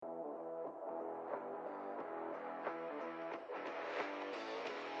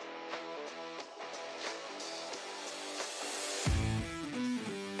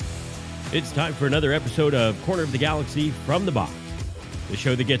It's time for another episode of Corner of the Galaxy from the Box, the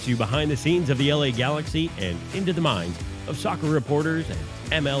show that gets you behind the scenes of the LA Galaxy and into the minds of soccer reporters and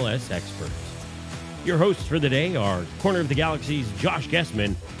MLS experts. Your hosts for the day are Corner of the Galaxy's Josh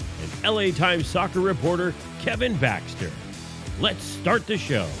Gessman and LA Times soccer reporter Kevin Baxter. Let's start the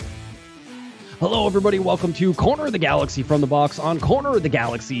show. Hello, everybody. Welcome to Corner of the Galaxy from the Box on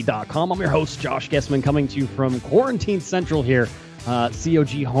cornerofthegalaxy.com. I'm your host, Josh Gessman, coming to you from Quarantine Central here,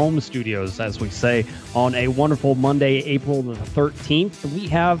 COG Home Studios, as we say, on a wonderful Monday, April the 13th. We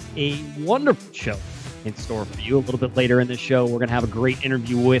have a wonderful show in store for you. A little bit later in the show, we're going to have a great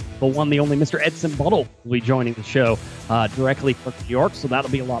interview with the one, the only Mr. Edson Buddle will be joining the show directly from New York, so that'll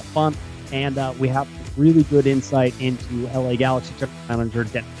be a lot of fun. And we have really good insight into LA Galaxy General Manager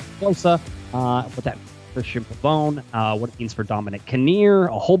Dennis Te-Kloese, what that Christian Pavone, what it means for Dominic Kinnear,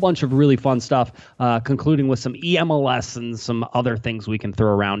 a whole bunch of really fun stuff, concluding with some EMLS and some other things we can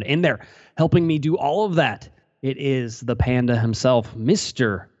throw around in there. Helping me do all of that, it is the Panda himself,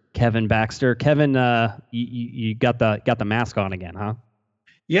 Mr. Kevin Baxter. Kevin, you got the mask on again, huh?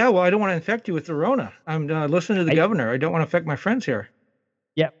 Yeah, well, I don't want to infect you with the Rona. I'm listening to the governor. I don't want to affect my friends here.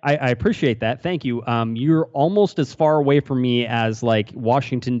 Yeah, I appreciate that. Thank you. You're almost as far away from me as like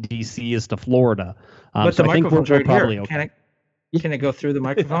Washington, D.C. is to Florida. But so the microphone's right probably here. okay. Can it go through the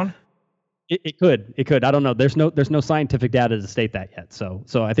microphone? It could. I don't know. There's no scientific data to state that yet. So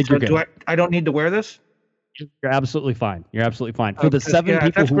I think you're good. I don't need to wear this? You're absolutely fine. For the seven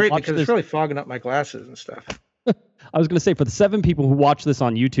people that's who great watch because this, it's really fogging up my glasses and stuff. I was going to say, for the 7 people who watch this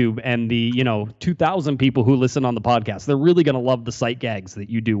on YouTube and the 2,000 people who listen on the podcast, they're really going to love the sight gags that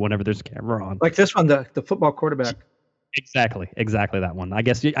you do whenever there's a camera on. Like this one, the football quarterback. Exactly that one. I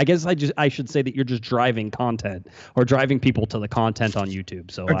guess I should say that you're just driving content or driving people to the content on YouTube.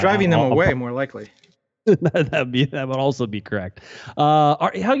 So or driving them away, more likely. that would also be correct.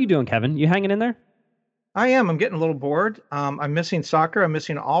 How you doing, Kevin? You hanging in there? I am. I'm getting a little bored. I'm missing soccer. I'm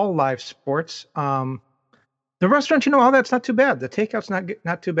missing all live sports. The restaurant, all that's not too bad. The takeout's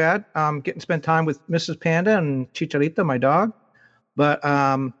not too bad. Getting to spend time with Mrs. Panda and Chicharita, my dog. But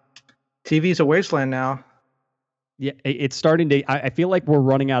TV's a wasteland now. Yeah, it's starting to. I feel like we're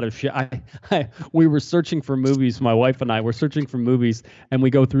running out of shit. We were searching for movies. My wife and I were searching for movies, and we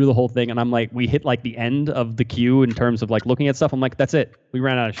go through the whole thing. And I'm like, we hit like the end of the queue in terms of like looking at stuff. I'm like, that's it. We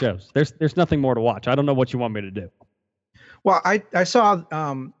ran out of shows. There's nothing more to watch. I don't know what you want me to do. Well, I saw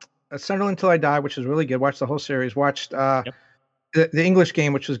Sunderland Till I Die, which is really good. Watched the whole series. Watched the English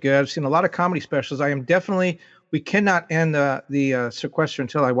Game, which was good. I've seen a lot of comedy specials. We cannot end the sequester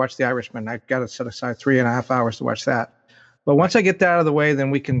until I watch The Irishman. I've got to set aside 3.5 hours to watch that. But once I get that out of the way,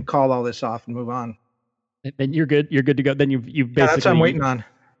 then we can call all this off and move on. Then you're good. You're good to go. Then you've basically. Yeah, that's what I'm waiting on.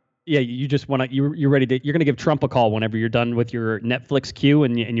 Yeah, you just want to. You're ready to. You're going to give Trump a call whenever you're done with your Netflix queue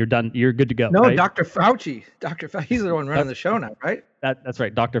and you're done. You're good to go. No, right? Dr. Fauci. He's the one running the show now, right? That's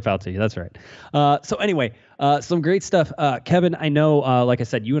right, Dr. Fauci. That's right. So anyway, some great stuff. Kevin, I know, like I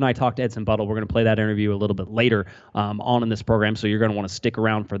said, you and I talked to Edson Buddle. We're going to play that interview a little bit later on in this program, so you're going to want to stick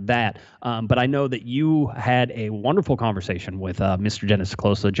around for that. But I know that you had a wonderful conversation with Mr. Dennis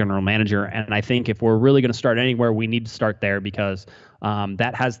Te-Kloese, general manager, and I think if we're really going to start anywhere, we need to start there because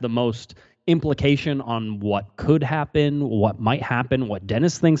that has the most implication on what could happen, what might happen, what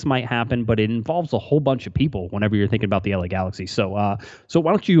Dennis thinks might happen, but it involves a whole bunch of people whenever you're thinking about the LA Galaxy. So why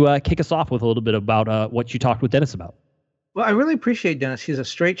don't you kick us off with a little bit about what you talked with Dennis about? Well, I really appreciate Dennis. He's a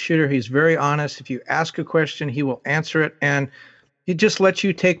straight shooter. He's very honest. If you ask a question, he will answer it, and he just lets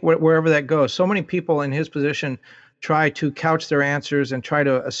you take wherever that goes. So many people in his position try to couch their answers and try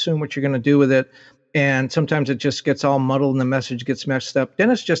to assume what you're going to do with it. And sometimes it just gets all muddled and the message gets messed up.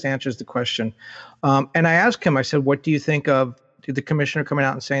 Dennis just answers the question. And I asked him, I said, what do you think of the commissioner coming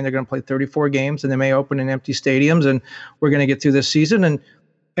out and saying they're going to play 34 games and they may open in empty stadiums and we're going to get through this season?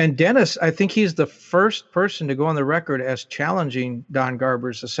 And Dennis, I think he's the first person to go on the record as challenging Don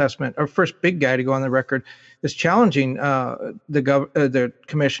Garber's assessment, or first big guy to go on the record as challenging the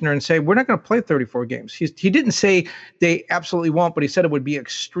commissioner and say, we're not going to play 34 games. He didn't say they absolutely won't, but he said it would be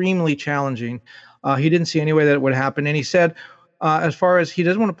extremely challenging. He didn't see any way that it would happen. And he said, as far as he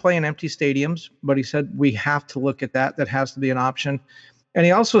doesn't want to play in empty stadiums, but he said we have to look at that. That has to be an option. And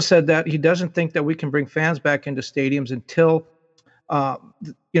he also said that he doesn't think that we can bring fans back into stadiums until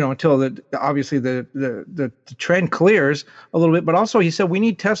obviously the trend clears a little bit. But also he said we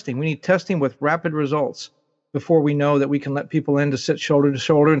need testing. We need testing with rapid results before we know that we can let people in to sit shoulder to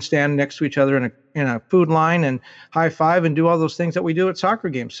shoulder and stand next to each other in a food line and high five and do all those things that we do at soccer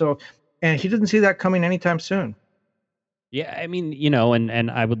games. So. And he didn't see that coming anytime soon. Yeah, I mean, and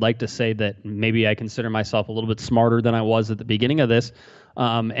I would like to say that maybe I consider myself a little bit smarter than I was at the beginning of this.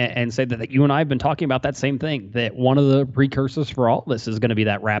 and say that you and I have been talking about that same thing, that one of the precursors for all this is going to be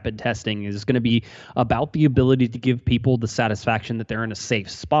that rapid testing, is going to be about the ability to give people the satisfaction that they're in a safe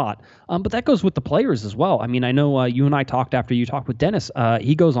spot. But that goes with the players as well. I mean, I know you and I talked after you talked with Dennis.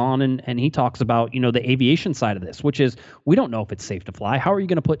 He goes on and he talks about, the aviation side of this, which is we don't know if it's safe to fly. How are you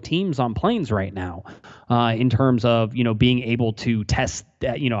going to put teams on planes right now in terms of, being able to test,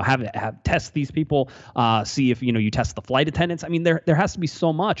 have test these people, see if, you test the flight attendants. I mean, there has to be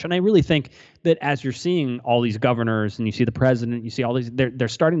so much. And I really think that as you're seeing all these governors and you see the president, you see all these, they're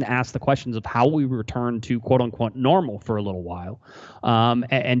starting to ask the questions of how we return to quote unquote normal for a little while,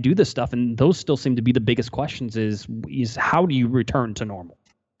 and do this stuff. And those still seem to be the biggest questions is how do you return to normal?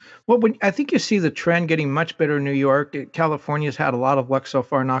 Well, I think you see the trend getting much better in New York. California's had a lot of luck so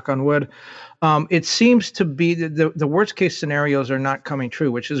far, knock on wood. It seems to be the worst case scenarios are not coming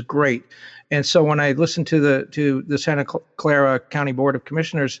true, which is great. And so when I listen to the Santa Clara County Board of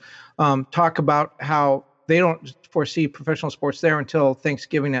Commissioners talk about how they don't foresee professional sports there until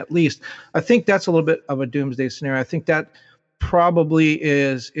Thanksgiving at least, I think that's a little bit of a doomsday scenario. I think that probably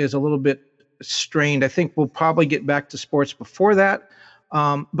is a little bit strained. I think we'll probably get back to sports before that.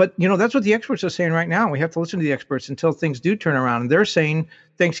 But that's what the experts are saying right now. We have to listen to the experts until things do turn around. And they're saying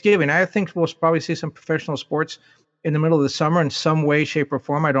Thanksgiving. I think we'll probably see some professional sports in the middle of the summer in some way, shape, or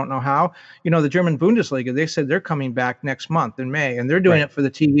form. I don't know how. The German Bundesliga, they said they're coming back next month in May, and they're doing it for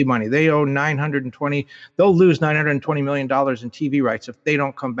the TV money. They owe they'll lose $920 million in TV rights if they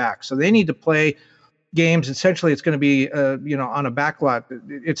don't come back. So they need to play games. Essentially, it's going to be, on a backlot.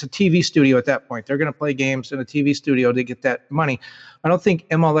 It's a TV studio at that point. They're going to play games in a TV studio to get that money. I don't think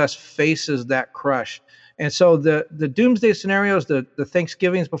MLS faces that crush. And so the doomsday scenarios, the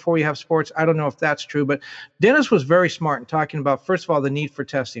Thanksgivings before you have sports, I don't know if that's true. But Dennis was very smart in talking about, first of all, the need for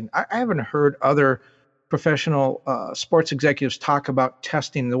testing. I haven't heard other professional sports executives talk about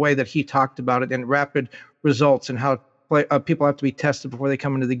testing the way that he talked about it and rapid results and how people have to be tested before they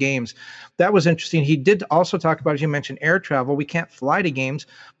come into the games. That was interesting. He did also talk about, as you mentioned, air travel. We can't fly to games.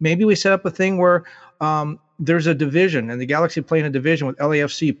 Maybe we set up a thing where there's a division, and the Galaxy play in a division with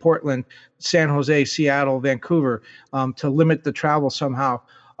LAFC, Portland, San Jose, Seattle, Vancouver, to limit the travel somehow.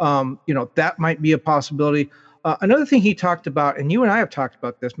 That might be a possibility. Another thing he talked about, and you and I have talked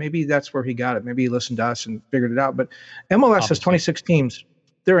about this, maybe that's where he got it. Maybe he listened to us and figured it out. But MLS has 26 teams.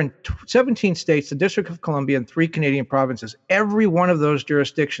 They're in 17 states, the District of Columbia, and 3 Canadian provinces. Every one of those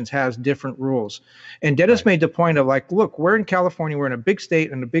jurisdictions has different rules. And Dennis made the point of look, we're in California, we're in a big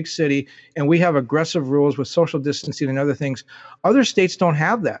state and a big city, and we have aggressive rules with social distancing and other things. Other states don't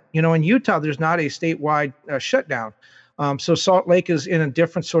have that. In Utah, there's not a statewide shutdown. So Salt Lake is in a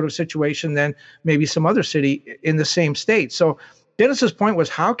different sort of situation than maybe some other city in the same state. So Dennis's point was,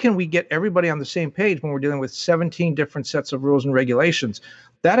 how can we get everybody on the same page when we're dealing with 17 different sets of rules and regulations?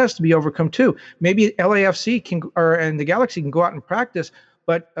 That has to be overcome too. Maybe LAFC and the Galaxy can go out and practice,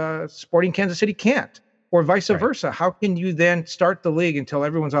 but Sporting Kansas City can't, or vice versa. How can you then start the league until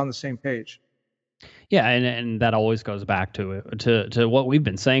everyone's on the same page? Yeah, and that always goes back to what we've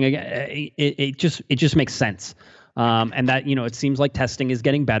been saying. Again, it just makes sense. And that, it seems like testing is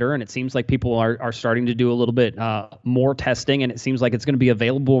getting better, and it seems like people are starting to do a little bit more testing, and it seems like it's going to be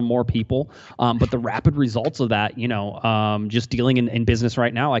available to more people. But the rapid results of that, just dealing in business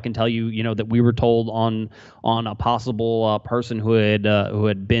right now, I can tell you, that we were told on a possible person who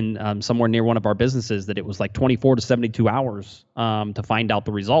had been somewhere near one of our businesses that it was like 24 to 72 hours to find out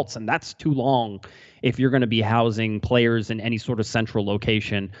the results, and that's too long if you're going to be housing players in any sort of central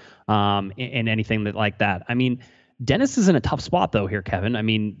location, in anything like that. I mean, Dennis is in a tough spot, though, here, Kevin. I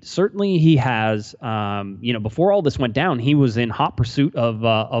mean, certainly he has, before all this went down, he was in hot pursuit of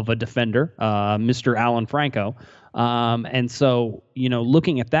a defender, Mr. Alan Franco. And so,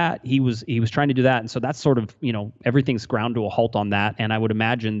 looking at that, he was trying to do that. And so that's sort of, everything's ground to a halt on that. And I would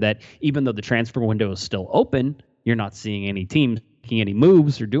imagine that even though the transfer window is still open, you're not seeing any teams making any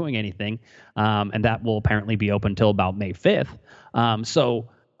moves or doing anything. And that will apparently be open until about May 5th.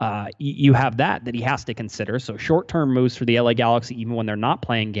 You have that he has to consider. So short-term moves for the LA Galaxy, even when they're not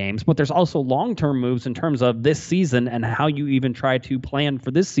playing games, but there's also long-term moves in terms of this season and how you even try to plan for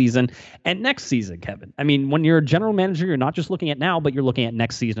this season and next season, Kevin. I mean, when you're a general manager, you're not just looking at now, but you're looking at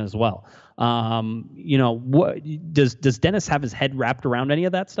next season as well. What does Dennis have his head wrapped around any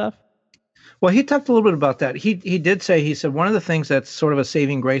of that stuff? Well, he talked a little bit about that. He said one of the things that's sort of a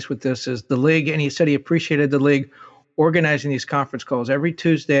saving grace with this is the league, and he said he appreciated the league organizing these conference calls every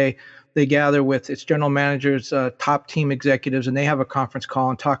Tuesday. they gather with its general managers, top team executives, and they have a conference call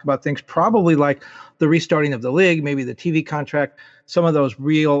and talk about things probably like the restarting of the league, maybe the TV contract, some of those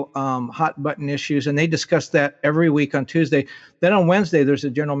real hot button issues. And they discuss that every week on Tuesday. Then on Wednesday, there's a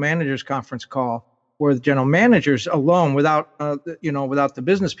general managers conference call where the general managers alone, without the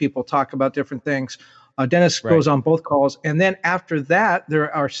business people, talk about different things. Dennis goes on both calls. And then after that,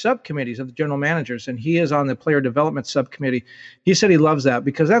 there are subcommittees of the general managers, and he is on the player development subcommittee. He said he loves that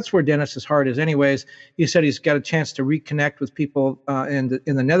because that's where Dennis's heart is anyways. He said he's got a chance to reconnect with people in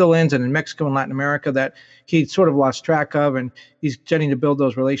the Netherlands and in Mexico and Latin America that he sort of lost track of, and he's getting to build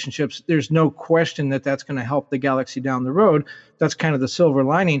those relationships. There's no question that that's going to help the Galaxy down the road. That's kind of the silver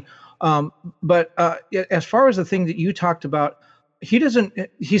lining. But as far as the thing that you talked about, he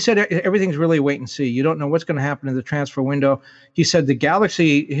said everything's really wait and see. You don't know what's going to happen in the transfer window. He said the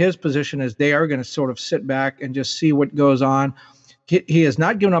Galaxy, his position is they are going to sort of sit back and just see what goes on. He has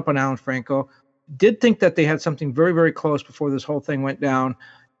not given up on Alan Franco. Did think that they had something very, very close before this whole thing went down.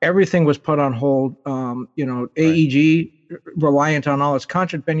 Everything was put on hold. AEG, reliant on all its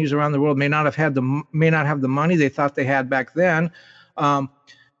concert venues around the world, may not have the money they thought they had back then.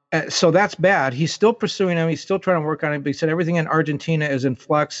 So that's bad. He's still pursuing him. He's still trying to work on it. But he said everything in Argentina is in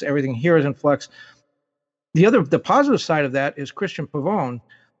flux. Everything here is in flux. The positive side of that is Christian Pavón.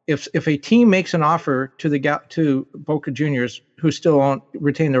 If a team makes an offer to Boca Juniors, who still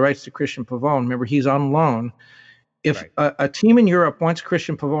retain the rights to Christian Pavón, remember he's on loan. If a team in Europe wants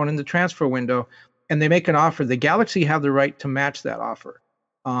Christian Pavón in the transfer window, and they make an offer, the Galaxy have the right to match that offer.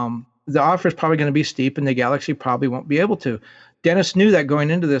 The offer is probably going to be steep, and the Galaxy probably won't be able to. Dennis knew that going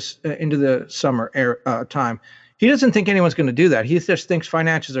into the summer time. He doesn't think anyone's going to do that. He just thinks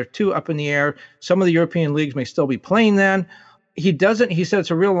finances are too up in the air. Some of the European leagues may still be playing then. He doesn't. He said it's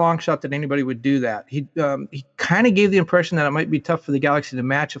a real long shot that anybody would do that. He kind of gave the impression that it might be tough for the Galaxy to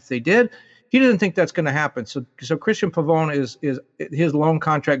match if they did. He doesn't think that's going to happen. So Christian Pavón is his loan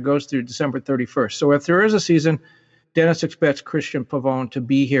contract goes through December 31st. So if there is a season, Dennis expects Christian Pavón to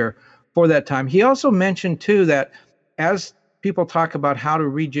be here for that time. He also mentioned too that as people talk about how to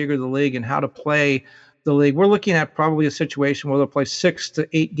rejigger the league and how to play the league, we're looking at probably a situation where they'll play 6 to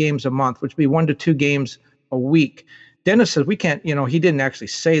 8 games a month, which would be 1 to 2 games a week. Dennis says we can't, he didn't actually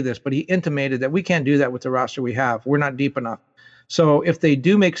say this, but he intimated that we can't do that with the roster we have. We're not deep enough. So if they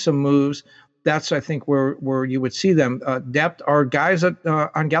do make some moves, that's, I think, where you would see them. Depth, our guys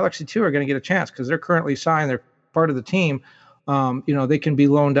on Galaxy 2 are going to get a chance because they're currently signed. They're part of the team. They can be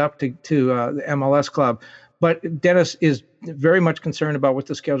loaned up to the MLS club. But Dennis is very much concerned about what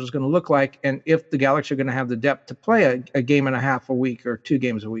the schedule is going to look like and if the Galaxy are going to have the depth to play a game and a half a week or 2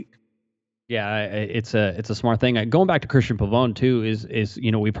 games a week. Yeah, it's a smart thing. Going back to Christian Pavón too is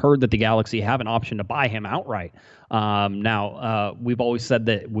we've heard that the Galaxy have an option to buy him outright. Now we've always said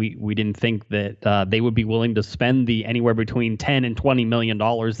that we didn't think that they would be willing to spend the anywhere between $10 and $20 million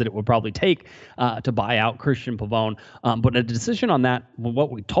that it would probably take to buy out Christian Pavón. But a decision on that,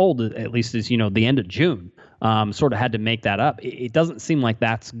 what we told at least is the end of June. Sort of had to make that up. It doesn't seem like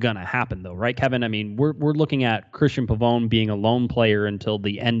that's gonna happen though, right, Kevin? I mean, we're looking at Christian Pavón being a loan player until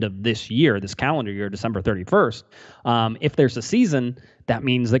the end of this year, this calendar year, December 31st. If there's a season, that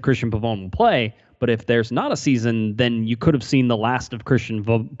means that Christian Pavón will play. But if there's not a season, then you could have seen the last of Christian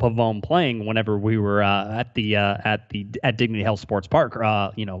Pavón playing whenever we were at Dignity Health Sports Park,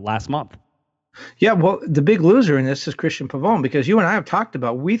 last month. Yeah, well, the big loser in this is Christian Pavón because you and I have talked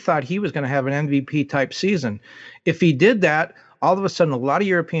about we thought he was going to have an MVP type season. If he did that, all of a sudden a lot of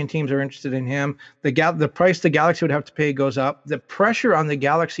European teams are interested in him. The price the Galaxy would have to pay goes up. The pressure on the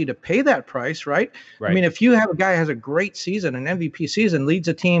Galaxy to pay that price, right? I mean, if you have a guy who has a great season, an MVP season, leads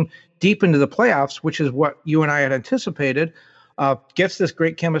a team deep into the playoffs, which is what you and I had anticipated, gets this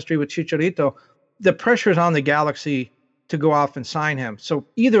great chemistry with Chicharito, the pressure is on the Galaxy to go off and sign him. So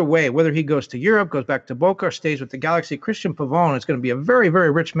either way, whether he goes to Europe, goes back to Boca, or stays with the Galaxy, Christian Pavón is going to be a very,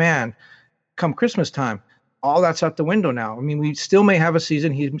 very rich man come Christmas time. All that's out the window now. I mean, we still may have a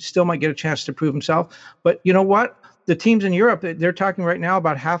season. He still might get a chance to prove himself. But you know what? The teams in Europe, they're talking right now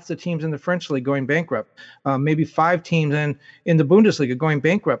about half the teams in the French league going bankrupt. Maybe 5 teams in the Bundesliga going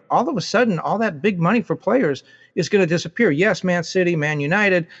bankrupt. All of a sudden, all that big money for players is going to disappear. Yes, Man City, Man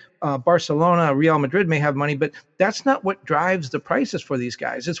United, Barcelona, Real Madrid may have money, but that's not what drives the prices for these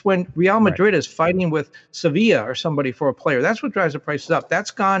guys. It's when Real Madrid is fighting with Sevilla or somebody for a player. That's what drives the prices up.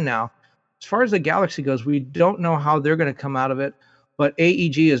 That's gone now. As far as the Galaxy goes, we don't know how they're going to come out of it, but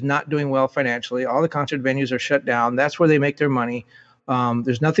AEG is not doing well financially. All the concert venues are shut down. That's where they make their money.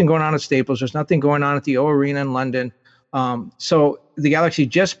 There's nothing going on at Staples. There's nothing going on at the O Arena in London. So the Galaxy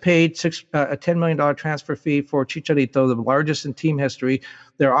just paid a $10 million transfer fee for Chicharito, the largest in team history.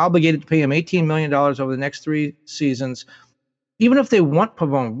 They're obligated to pay him $18 million over the next 3 seasons. Even if they want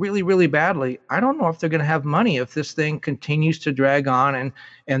Pavón really, really badly, I don't know if they're going to have money if this thing continues to drag on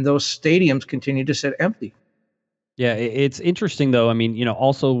and those stadiums continue to sit empty. Yeah, it's interesting though. I mean,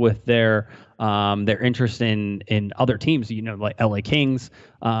 also with their interest in other teams, like LA Kings,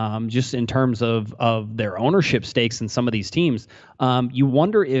 just in terms of their ownership stakes in some of these teams, you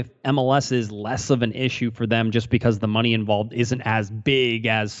wonder if MLS is less of an issue for them just because the money involved isn't as big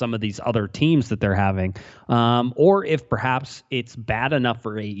as some of these other teams that they're having, or if perhaps it's bad enough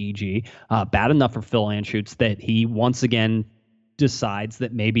for AEG, bad enough for Phil Anschutz that he once again decides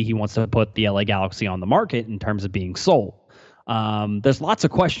that maybe he wants to put the LA Galaxy on the market in terms of being sold. There's lots of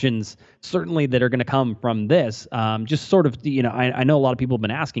questions certainly that are going to come from this. Just sort of, I know a lot of people have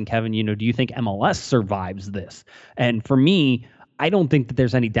been asking, Kevin, do you think MLS survives this? And for me, I don't think that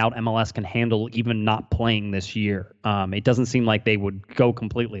there's any doubt MLS can handle even not playing this year. It doesn't seem like they would go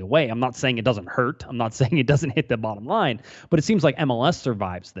completely away. I'm not saying it doesn't hurt. I'm not saying it doesn't hit the bottom line, but it seems like MLS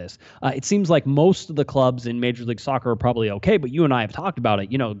survives this. It seems like most of the clubs in Major League Soccer are probably okay, but you and I have talked about it.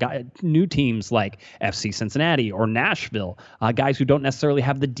 New teams like FC Cincinnati or Nashville, guys who don't necessarily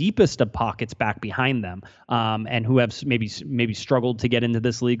have the deepest of pockets back behind them, and who have maybe struggled to get into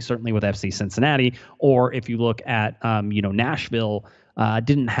this league, certainly with FC Cincinnati. Or if you look at, Nashville,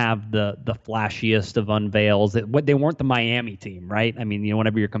 didn't have the flashiest of unveils. They weren't the Miami team, right? I mean,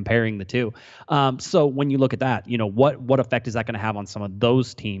 whenever you're comparing the two. So when you look at that, what effect is that going to have on some of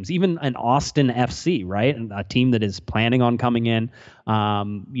those teams? Even an Austin FC, right? And a team that is planning on coming in,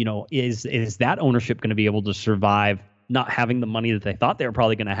 is that ownership going to be able to survive not having the money that they thought they were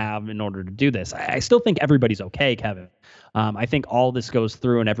probably going to have in order to do this? I still think everybody's okay, Kevin. I think all this goes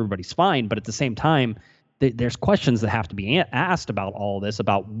through and everybody's fine, but at the same time, there's questions that have to be asked about all this,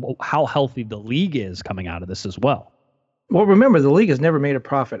 about how healthy the league is coming out of this as well. Well, remember, the league has never made a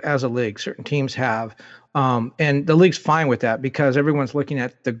profit as a league. Certain teams have. And the league's fine with that because everyone's looking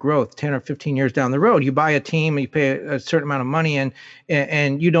at the growth 10 or 15 years down the road. You buy a team, you pay a certain amount of money,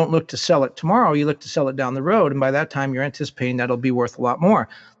 and you don't look to sell it tomorrow. You look to sell it down the road. And by that time, you're anticipating that'll be worth a lot more.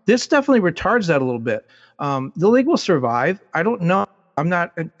 This definitely retards that a little bit. The league will survive. I don't know. I'm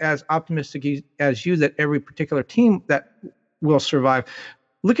not as optimistic as you that every particular team that will survive.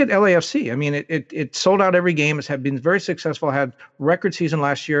 Look at LAFC. I mean, it sold out every game. It's been very successful, had record season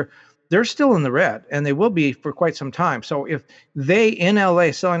last year. They're still in the red, and they will be for quite some time. So if they, in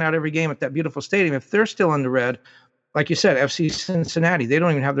LA, selling out every game at that beautiful stadium, if they're still in the red, like you said, FC Cincinnati, they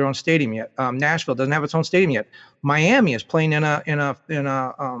don't even have their own stadium yet. Nashville doesn't have its own stadium yet. Miami is playing in a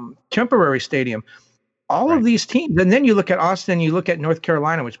temporary stadium. All right. Of these teams, and then you look at Austin, you look at North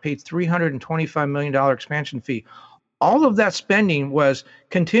Carolina, which paid $325 million expansion fee. All of that spending was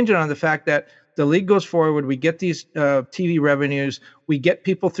contingent on the fact that the league goes forward, we get these TV revenues, we get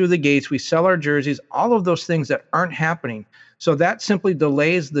people through the gates, we sell our jerseys, all of those things that aren't happening. So that simply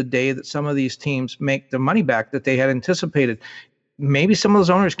delays the day that some of these teams make the money back that they had anticipated. Maybe some of those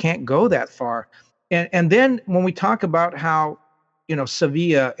owners can't go that far. And then when we talk about how,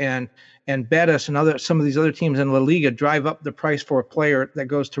 Sevilla and Betis and some of these other teams in La Liga drive up the price for a player that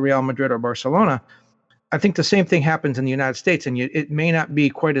goes to Real Madrid or Barcelona, I think the same thing happens in the United States, and it may not be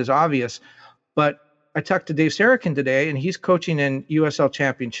quite as obvious. But I talked to Dave Sarakin today, and he's coaching in USL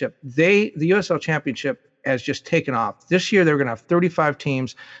Championship. The USL Championship has just taken off. This year, they're going to have 35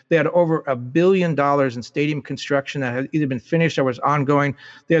 teams. They had over $1 billion in stadium construction that had either been finished or was ongoing.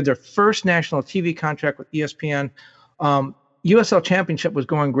 They had their first national TV contract with ESPN. USL Championship was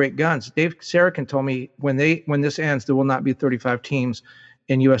going great guns. Dave Sarakin told me when this ends, there will not be 35 teams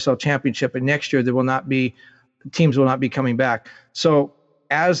in USL Championship, and next year teams will not be coming back. So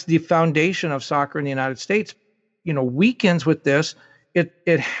as the foundation of soccer in the United States, weakens with this,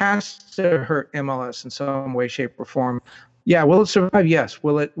 it has to hurt MLS in some way, shape, or form. Yeah, will it survive? Yes.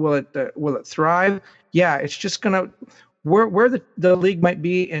 Will it thrive? Yeah, it's just gonna where the league might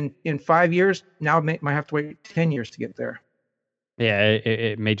be in 5 years. Now it might have to wait 10 years to get there. Yeah,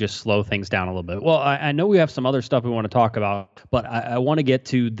 it may just slow things down a little bit. Well, I know we have some other stuff we want to talk about, but I want to get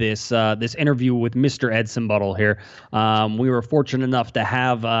to this interview with Mr. Edson Buddle here. We were fortunate enough to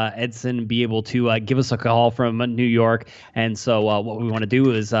have Edson be able to give us a call from New York, and so what we want to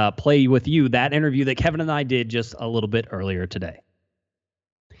do is play with you that interview that Kevin and I did just a little bit earlier today.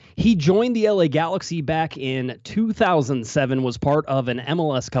 He joined the LA Galaxy back in 2007, was part of an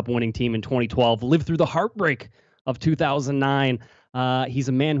MLS Cup winning team in 2012, lived through the heartbreak of 2009, He's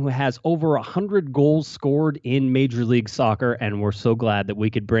a man who has over 100 goals scored in Major League Soccer, and we're so glad that we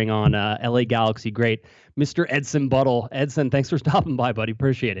could bring on LA Galaxy great Mr. Edson Buddle. Edson, thanks for stopping by, buddy.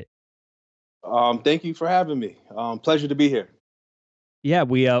 Appreciate it. Thank you for having me. Pleasure to be here. Yeah,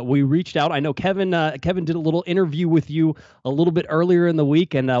 we reached out. I know Kevin did a little interview with you a little bit earlier in the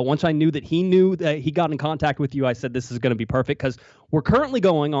week, and once I knew that he got in contact with you, I said this is going to be perfect because we're currently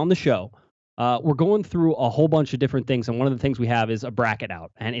going on the show. We're going through a whole bunch of different things, and one of the things we have is a bracket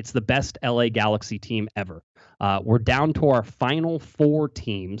out, and it's the best LA Galaxy team ever. We're down to our final 4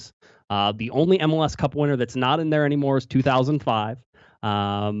 teams. The only MLS Cup winner that's not in there anymore is 2005.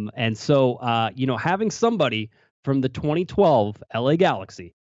 And so, having somebody from the 2012 LA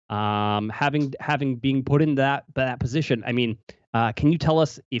Galaxy, having being put in that position. I mean, can you tell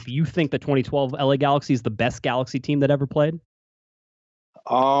us if you think the 2012 LA Galaxy is the best Galaxy team that ever played?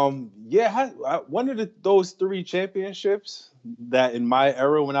 One of those 3 championships that in my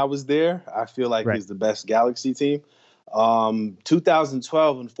era when I was there, I feel like is the best Galaxy team.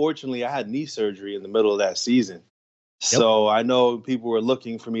 2012, unfortunately, I had knee surgery in the middle of that season. So I know people were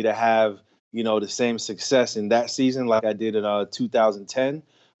looking for me to have, the same success in that season like I did in 2010.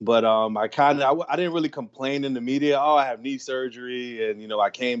 But I didn't really complain in the media. Oh, I have knee surgery, and I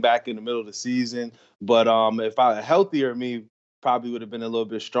came back in the middle of the season. But if I had healthier, me probably would have been a little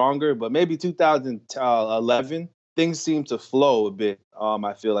bit stronger. But maybe 2011, things seemed to flow a bit.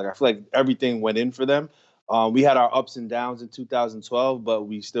 I feel like everything went in for them. We had our ups and downs in 2012, but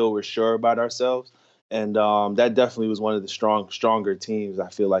we still were sure about ourselves. And that definitely was one of the stronger teams, I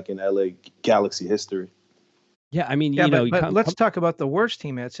feel like, in LA Galaxy history. Yeah, I mean, but let's talk about the worst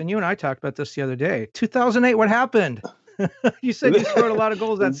team, Edson. You and I talked about this the other day. 2008, what happened? You said you scored a lot of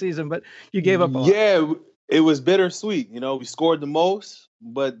goals that season, but you gave up a lot. Yeah, it was bittersweet. We scored the most,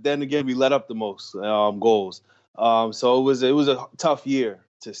 but then again, we let up the most goals. So it was a tough year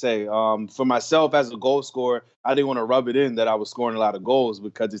to say. For myself as a goal scorer, I didn't want to rub it in that I was scoring a lot of goals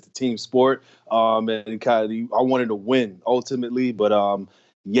because it's a team sport, and I wanted to win ultimately. But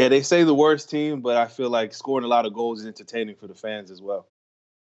they say the worst team, but I feel like scoring a lot of goals is entertaining for the fans as well.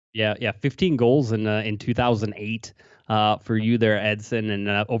 Yeah, 15 goals in 2008 for you there, Edson, and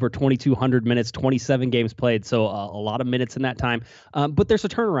over 2,200 minutes, 27 games played, so a lot of minutes in that time. But there's a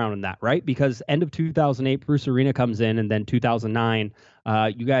turnaround in that, right? Because end of 2008, Bruce Arena comes in, and then 2009,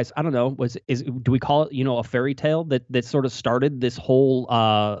 you guys, I don't know, do we call it, a fairy tale that sort of started this whole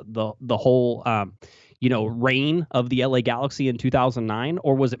the whole reign of the LA Galaxy in 2009,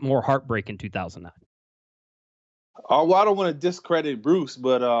 or was it more heartbreak in 2009? Well, I don't want to discredit Bruce,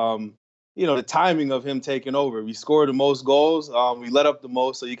 but the timing of him taking over. We scored the most goals. We let up the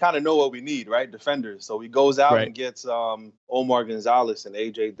most, so you kind of know what we need, right? Defenders. So he goes out and gets Omar Gonzalez and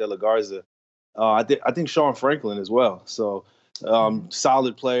AJ De La Garza. I think Sean Franklin as well. So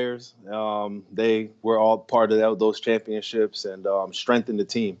solid players. They were all part of those championships and strengthened the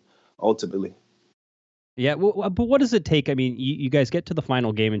team ultimately. Yeah, well, but what does it take? I mean, you guys get to the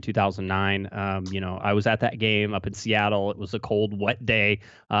final game in 2009. I was at that game up in Seattle. It was a cold, wet day.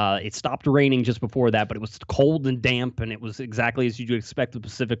 It stopped raining just before that, but it was cold and damp, and it was exactly as you'd expect the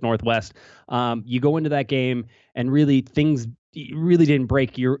Pacific Northwest. You go into that game, and really things really didn't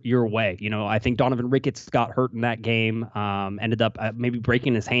break your way. I think Donovan Ricketts got hurt in that game, ended up maybe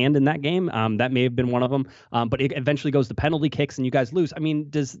breaking his hand in that game. That may have been one of them. But it eventually goes to penalty kicks and you guys lose. I mean,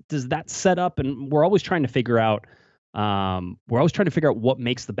 does that set up, and we're always trying to figure out what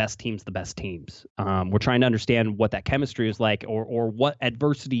makes the best teams the best teams. We're trying to understand what that chemistry is like, or what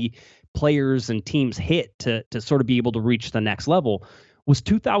adversity players and teams hit to sort of be able to reach the next level. Was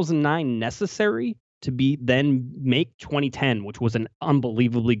 2009 necessary to make 2010, which was an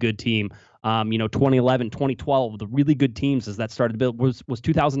unbelievably good team, 2011, 2012, the really good teams as that started to build, was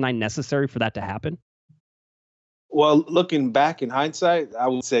 2009 necessary for that to happen? Well, looking back in hindsight, I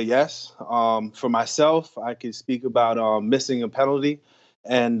would say yes. For myself, I could speak about missing a penalty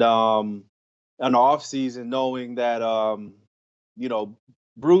and an off season, knowing that,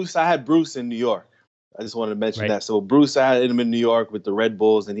 Bruce, I had Bruce in New York. I just wanted to mention that. So Bruce, I had him in New York with the Red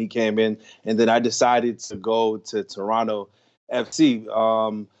Bulls, and he came in. And then I decided to go to Toronto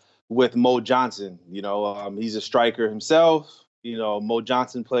FC with Mo Johnson. He's a striker himself. Mo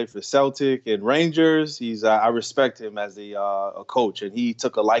Johnson played for Celtic and Rangers. I respect him as a coach, and he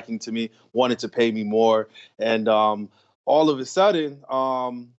took a liking to me, wanted to pay me more. And all of a sudden,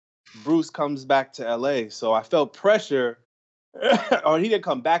 Bruce comes back to LA. So I felt pressure. Or he didn't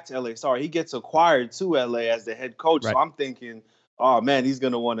come back to LA. Sorry, he gets acquired to LA as the head coach. Right. So I'm thinking, oh man, he's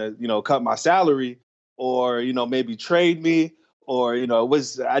gonna want to, cut my salary, or maybe trade me, or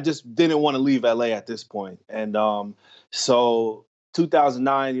I just didn't want to leave LA at this point. And so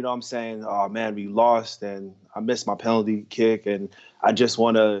 2009, you know what I'm saying, oh man, we lost and I missed my penalty kick and I don't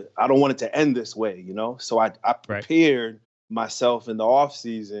want it to end this way, you know? So I prepared myself in the off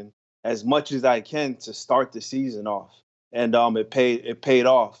season as much as I can to start the season off. And it paid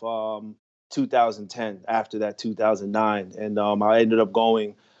off 2010 after that 2009. And I ended up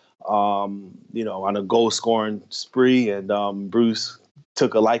going, you know, on a goal scoring spree and Bruce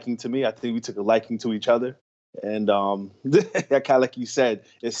took a liking to me. I think we took a liking to each other. And that kind of, like you said,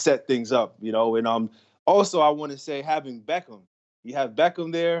 it set things up, you know. And also I want to say, having Beckham, you have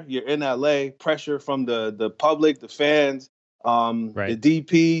Beckham there, you're in LA, pressure from the public, the fans, the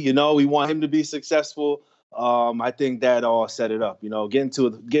DP, you know, we want him to be successful. I think that all set it up, you know, getting to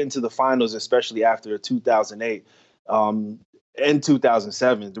the finals, especially after 2008 and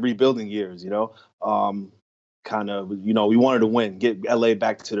 2007, the rebuilding years, you know. Kind of, you know, we wanted to win, get LA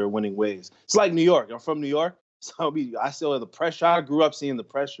back to their winning ways. It's like New York. I'm from New York, so I still have the pressure. I grew up seeing the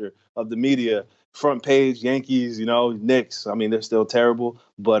pressure of the media, front page, Yankees, you know, Knicks. I mean, they're still terrible,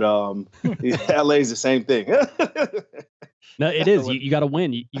 but LA is the same thing. No, it is. You got to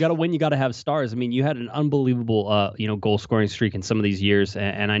win. You got to win. You got to have stars. I mean, you had an unbelievable, you know, goal scoring streak in some of these years,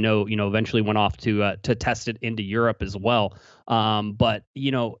 and I know, you know, eventually went off to test it into Europe as well. But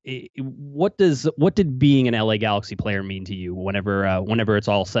you know, what did being an LA Galaxy player mean to you whenever it's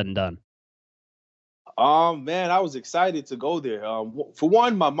all said and done? Man, I was excited to go there. For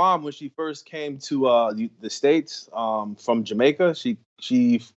one, my mom, when she first came to the States from Jamaica,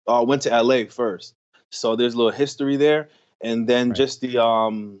 she went to LA first, so there's a little history there. And then just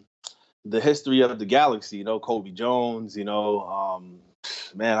the history of the Galaxy, you know, Kobe Jones, you know,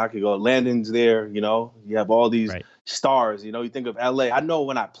 man, I could go. Landon's there, you know. You have all these stars, you know. You think of LA. I know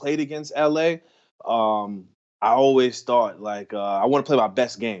when I played against LA, I always thought like I want to play my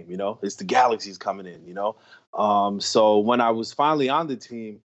best game, you know. It's the Galaxy's coming in, you know. So when I was finally on the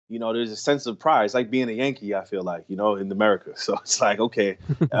team, you know, there's a sense of pride. It's like being a Yankee, I feel like, you know, in America. So it's like, okay,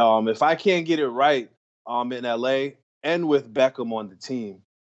 if I can't get it right in LA, and with Beckham on the team,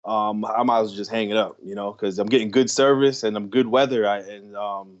 I might as well just hang it up, you know, because I'm getting good service and I'm good weather,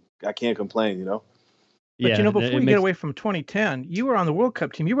 I can't complain, you know. But, you know, before you get away from 2010, you were on the World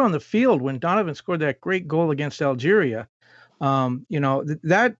Cup team. You were on the field when Donovan scored that great goal against Algeria. You know,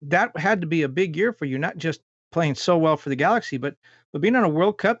 that had to be a big year for you, not just playing so well for the Galaxy, but being on a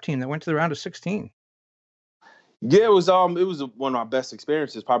World Cup team that went to the round of 16. Yeah, it was one of my best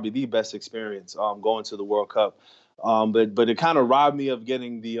experiences, probably the best experience going to the World Cup. But it kind of robbed me of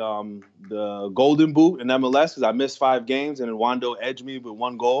getting the Golden Boot in MLS because I missed 5 games and then Wando edged me with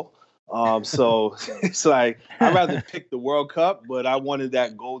 1 goal. So it's like I'd rather pick the World Cup, but I wanted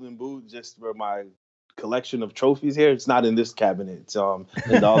that Golden Boot just for my collection of trophies here. It's not in this cabinet. It's in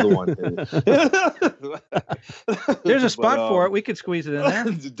the other one. There's a spot for it. We could squeeze it in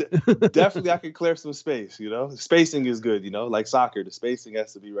there. Definitely, I could clear some space. You know, spacing is good. You know, like soccer, the spacing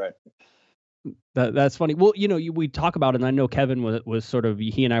has to be right. That's funny. Well, you know, we talk about it, and I know Kevin was sort of,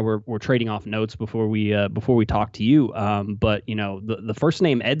 he and I were trading off notes before we talked to you. But you know, the first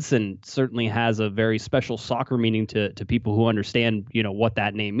name Edson certainly has a very special soccer meaning to people who understand, you know, what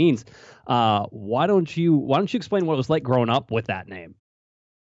that name means. Why don't you explain what it was like growing up with that name?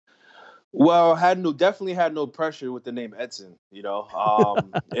 Well, definitely had no pressure with the name Edson, you know,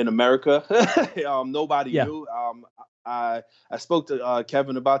 in America. Nobody knew. I spoke to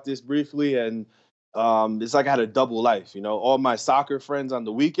Kevin about this briefly, and it's like I had a double life, you know. All my soccer friends on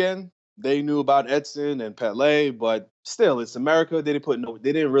the weekend, they knew about Edson and Pelé, but still, it's America. They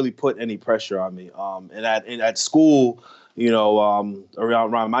didn't really put any pressure on me. And at school, you know,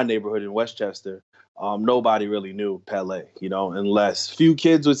 around my neighborhood in Westchester, nobody really knew Pelé, you know, unless few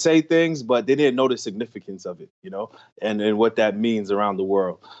kids would say things, but they didn't know the significance of it, you know, and what that means around the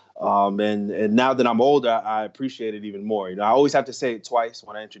world. And now that I'm older, I appreciate it even more. You know, I always have to say it twice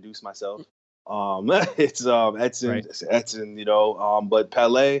when I introduce myself. It's Edson, Edson, you know, but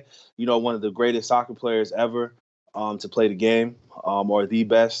Pelé, you know, one of the greatest soccer players ever to play the game, or the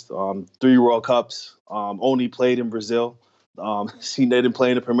best. 3 World Cups, only played in Brazil. He didn't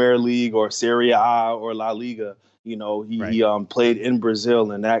play in the Premier League or Serie A or La Liga. You know, he played in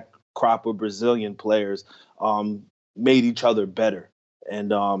Brazil, and that crop of Brazilian players made each other better.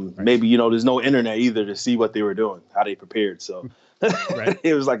 And maybe, you know, there's no internet either to see what they were doing, how they prepared. So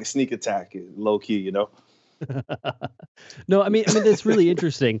it was like a sneak attack, low key, you know. No, I mean that's really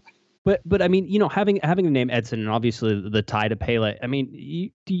interesting. But I mean, you know, having the name Edson and obviously the tie to Pele, I mean,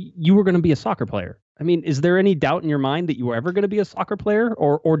 you were going to be a soccer player. I mean, is there any doubt in your mind that you were ever going to be a soccer player,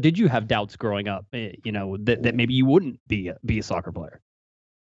 or did you have doubts growing up, you know, that maybe you wouldn't be a soccer player?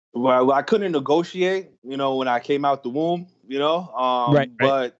 Well, I couldn't negotiate, you know, when I came out the womb, you know. Right.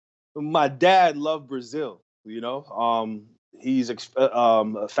 But my dad loved Brazil, you know. He's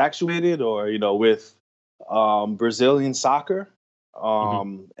infatuated, or with Brazilian soccer,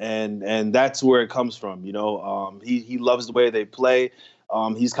 and that's where it comes from. He loves the way they play.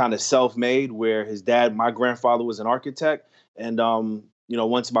 He's kind of self-made, where my grandfather was an architect, and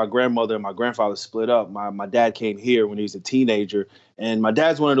once my grandmother and my grandfather split up, my dad came here when he was a teenager, and my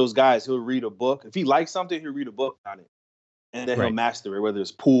dad's one of those guys. He'll read a book. If he likes something, he'll read a book on it, and then he'll master it, whether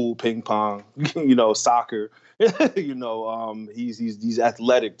it's pool, ping pong, soccer. He's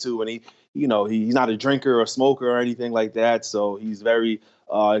athletic too, and he's not a drinker or smoker or anything like that. So he's very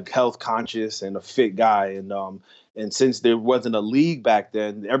health conscious and a fit guy. And since there wasn't a league back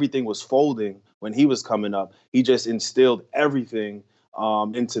then, everything was folding when he was coming up. He just instilled everything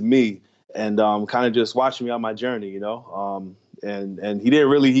into me, and kind of just watched me on my journey. And he didn't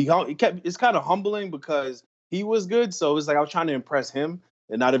really. He kept. It's kind of humbling because he was good, so it's like I was trying to impress him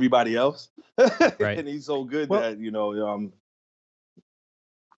and not everybody else. Right. And he's so good that he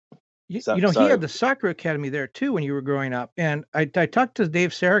had the soccer academy there too when you were growing up. And I talked to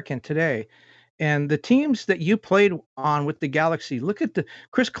Dave Sarakin today, and the teams that you played on with the Galaxy, look at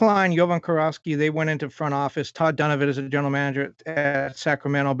Chris Klein, Jovan Karowski, they went into front office. Todd Donovan is a general manager at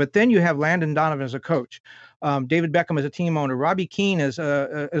Sacramento. But then you have Landon Donovan as a coach. David Beckham as a team owner. Robbie Keane as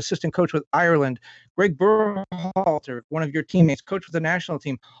an assistant coach with Ireland. Greg Berhalter, one of your teammates, coach with the national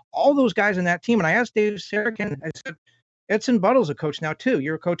team. All those guys in that team. And I asked Dave Sarakin, I said, Edson Buttle's a coach now too.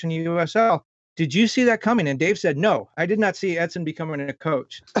 You're a coach in the USL. Did you see that coming? And Dave said, no, I did not see Edson becoming a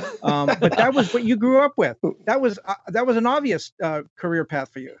coach. But that was what you grew up with. That was an obvious career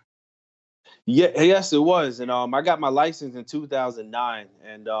path for you. Yeah, yes, it was. And I got my license in 2009,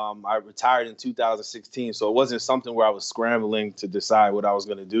 and I retired in 2016. So it wasn't something where I was scrambling to decide what I was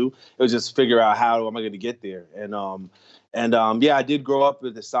going to do. It was just figure out how am I going to get there. And I did grow up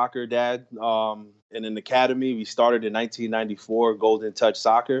with a soccer dad in an academy. We started in 1994, Golden Touch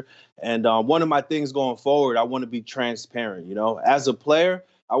Soccer. And one of my things going forward, I want to be transparent. As a player,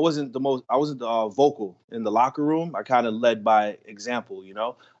 I wasn't vocal in the locker room. I kind of led by example.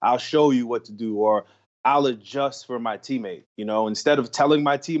 I'll show you what to do, or I'll adjust for my teammate. Instead of telling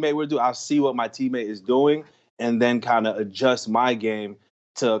my teammate what to do, I'll see what my teammate is doing and then kind of adjust my game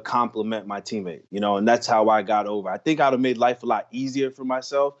to complement my teammate. And that's how I got over. I think I'd have made life a lot easier for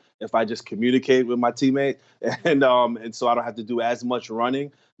myself if I just communicate with my teammate, and so I don't have to do as much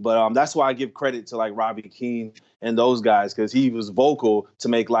running. But that's why I give credit to like Robbie Keane and those guys, because he was vocal to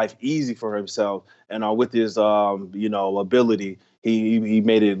make life easy for himself, and with his ability, he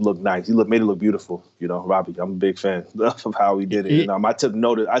made it look nice. Made it look beautiful. Robbie, I'm a big fan of how he did it. And I took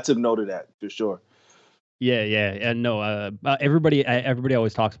note of that for sure. Yeah, and no, everybody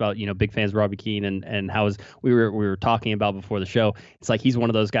always talks about big fans of Robbie Keane and how we were talking about before the show. It's like he's one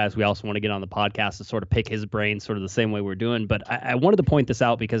of those guys we also want to get on the podcast to sort of pick his brain, sort of the same way we're doing. But I wanted to point this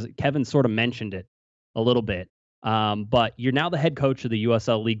out because Kevin sort of mentioned it a little bit. But you're now the head coach of the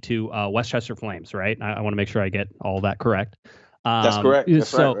USL League Two Westchester Flames, right? I want to make sure I get all that correct. That's correct.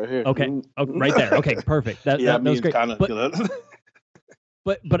 That's right here. Okay, right there. Okay, perfect. That was great.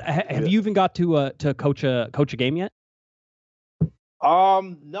 But have you even got to coach a game yet?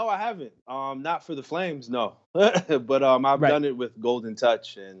 No, I haven't. Not for the Flames, no. But I've done it with Golden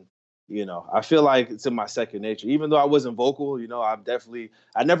Touch, and I feel like it's in my second nature. Even though I wasn't vocal,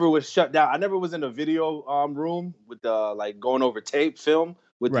 I never was shut down. I never was in a video room with like going over film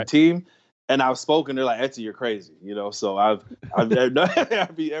with the team, and I've spoken. They're like, "Etsy, you're crazy," So I've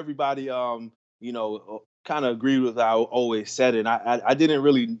everybody kind of agreed with how I always said it. And I didn't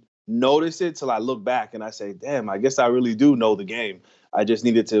really notice it till I look back and I say, damn, I guess I really do know the game. I just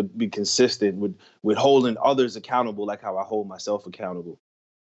needed to be consistent with holding others accountable like how I hold myself accountable.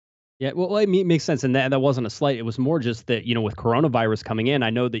 Yeah, well, it makes sense. And that wasn't a slight. It was more just that, with coronavirus coming in, I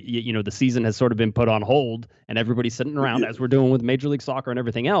know that, the season has sort of been put on hold and everybody's sitting around as we're doing with Major League Soccer and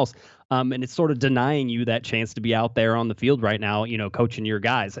everything else. And it's sort of denying you that chance to be out there on the field right now, coaching your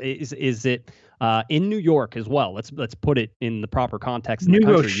guys. Is it in New York as well? Let's put it in the proper context. In New the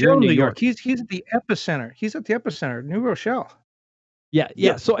country. Rochelle, New York. He's at the epicenter. He's at the epicenter, New Rochelle.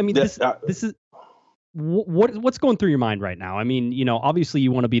 Yeah. So I mean, this is what's going through your mind right now. I mean, obviously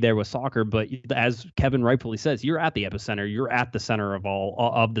you want to be there with soccer, but as Kevin rightfully says, you're at the epicenter. You're at the center of all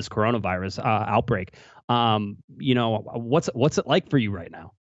of this coronavirus outbreak. What's it like for you right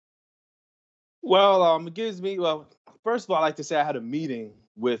now? Well, it gives me. Well, first of all, I like to say I had a meeting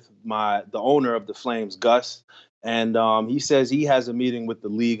with the owner of the Flames, Gus, and he says he has a meeting with the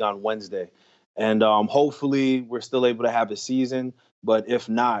league on Wednesday, and hopefully we're still able to have a season. But if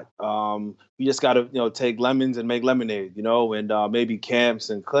not, you just got to, take lemons and make lemonade, and maybe camps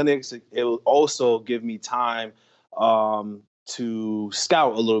and clinics. It will also give me time to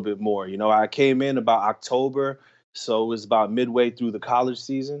scout a little bit more. I came in about October, so it was about midway through the college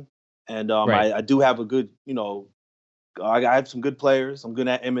season. And Right. I do have a good, I have some good players. I'm good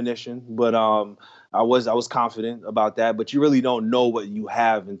at ammunition, but I was confident about that. But you really don't know what you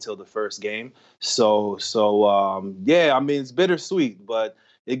have until the first game. So yeah, I mean, it's bittersweet, but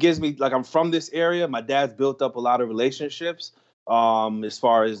it gives me, like, I'm from this area. My dad's built up a lot of relationships as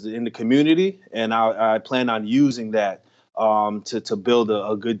far as in the community, and I plan on using that to build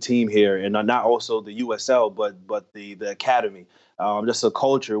a good team here, and not also the USL, but the academy. Just a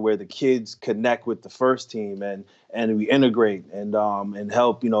culture where the kids connect with the first team, and we integrate and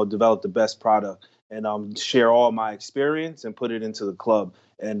help develop the best product, and share all my experience and put it into the club.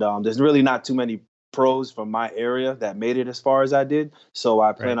 And there's really not too many pros from my area that made it as far as I did, so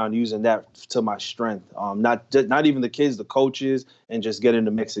I plan on using that to my strength. Not even the kids, the coaches, and just get in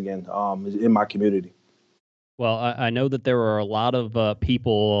the mix again in my community. Well, I know that there are a lot of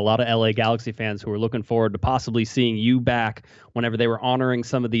people, a lot of LA Galaxy fans who are looking forward to possibly seeing you back whenever they were honoring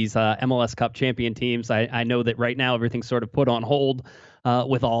some of these MLS Cup champion teams. I know that right now everything's sort of put on hold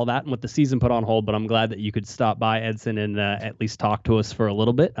with all that and with the season put on hold, but I'm glad that you could stop by, Edson, and at least talk to us for a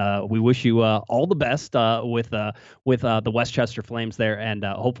little bit. We wish you all the best with the Westchester Flames there, and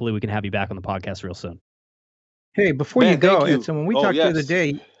hopefully we can have you back on the podcast real soon. Hey, before you go, Edson, when we talked the other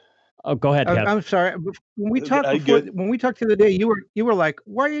day, oh, go ahead, Kev. I'm sorry. When we talked the other day, you were like,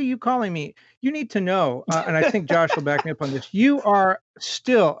 "Why are you calling me? You need to know." And I think Josh will back me up on this. You are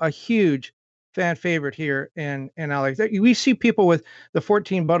still a huge fan favorite here in LA. We see people with the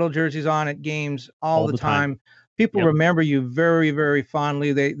 14 Buttle jerseys on at games all the time. People remember you very, very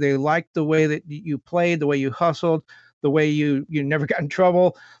fondly. They like the way that you played, the way you hustled, the way you never got in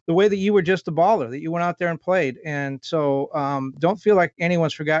trouble, the way that you were just a baller, that you went out there and played. And so don't feel like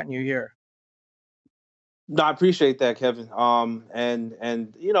anyone's forgotten you here. No, I appreciate that, Kevin.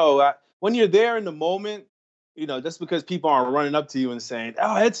 And when you're there in the moment, just because people aren't running up to you and saying,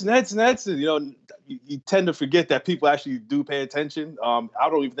 "Oh, Edson," you tend to forget that people actually do pay attention. I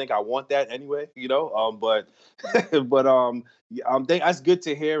don't even think I want that anyway, but that's good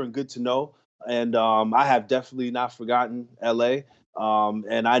to hear and good to know. And I have definitely not forgotten LA.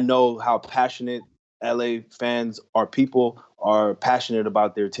 And I know how passionate LA fans people are passionate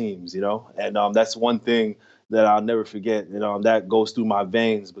about their teams, and that's one thing that I'll never forget. That goes through my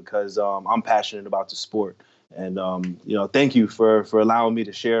veins because I'm passionate about the sport. And, thank you for allowing me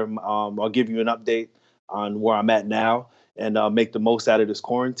to share. I'll give you an update on where I'm at now and make the most out of this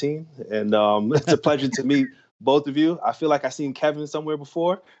quarantine. And it's a pleasure to meet both of you. I feel like I've seen Kevin somewhere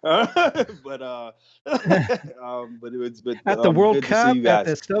before, but it was at the World Cup at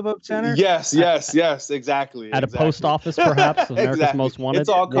the StubHub Center. Yes, exactly. At a post office, perhaps, America's Most Wanted. It's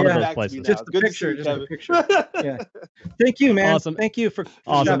all coming back to me now. Just a picture. Yeah. Thank you, man. Awesome. Thank you for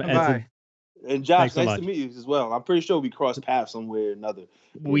awesome, stopping by. And Josh, nice to meet you as well. I'm pretty sure we crossed paths somewhere or another.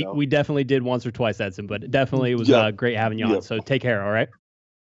 We definitely did once or twice, Edson, but definitely it was great having you on. So take care, all right?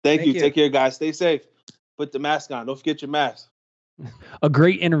 Thank you. Take care, guys. Stay safe. Put the mask on. Don't forget your mask. A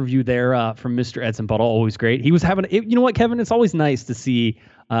great interview there from Mr. Edson Buttle. Always great. He was having, you know what, Kevin? It's always nice to see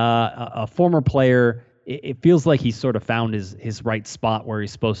a former player. It feels like he's sort of found his right spot where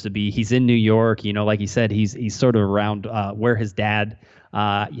he's supposed to be. He's in New York. Like he said, he's sort of around where his dad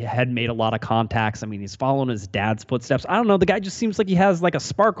had made a lot of contacts. I mean, he's following his dad's footsteps. I don't know. The guy just seems like he has like a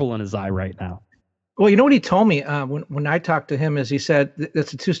sparkle in his eye right now. Well, you know what he told me when I talked to him is he said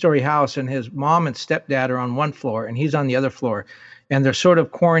it's a 2-story house and his mom and stepdad are on one floor and he's on the other floor, and they're sort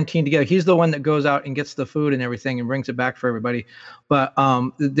of quarantined together. He's the one that goes out and gets the food and everything and brings it back for everybody. But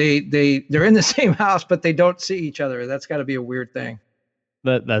they're in the same house, but they don't see each other. That's got to be a weird thing.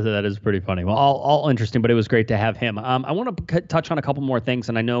 That is pretty funny. Well, all interesting, but it was great to have him. I want to touch on a couple more things,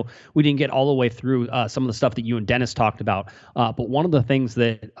 and I know we didn't get all the way through some of the stuff that you and Dennis talked about, but one of the things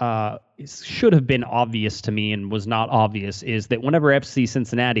that should have been obvious to me and was not obvious is that whenever FC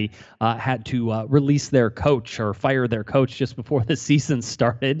Cincinnati had to release their coach or fire their coach just before the season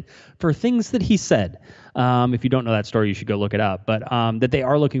started for things that he said. If you don't know that story, you should go look it up. But that they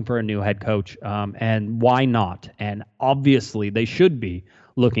are looking for a new head coach, and why not? And obviously, they should be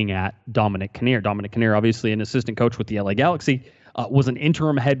looking at Dominic Kinnear. Dominic Kinnear, obviously an assistant coach with the LA Galaxy, was an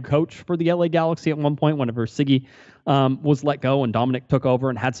interim head coach for the LA Galaxy at one point whenever Siggy was let go and Dominic took over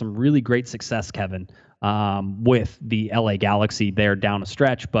and had some really great success, Kevin, with the LA Galaxy there down a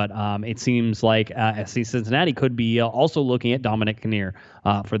stretch. But it seems like FC Cincinnati could be also looking at Dominic Kinnear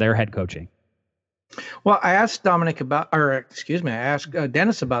for their head coaching. Well, I asked I asked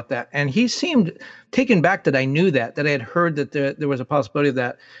Dennis about that, and he seemed taken back that I knew that I had heard that there was a possibility of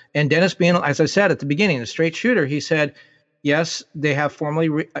that. And Dennis, being, as I said at the beginning, a straight shooter, he said, yes, they have formally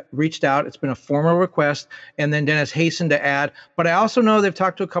reached out. It's been a formal request. And then Dennis hastened to add, but I also know they've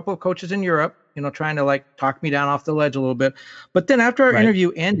talked to a couple of coaches in Europe, trying to like talk me down off the ledge a little bit. But then after our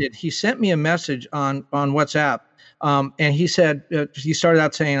interview ended, he sent me a message on WhatsApp. And he said, he started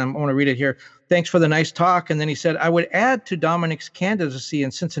out saying, I want to read it here. Thanks for the nice talk. And then he said, I would add to Dominic's candidacy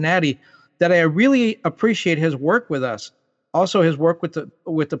in Cincinnati that I really appreciate his work with us. Also his work with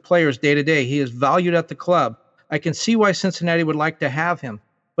the players day to day. He is valued at the club. I can see why Cincinnati would like to have him.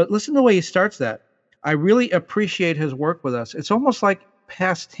 But listen to the way he starts that. I really appreciate his work with us. It's almost like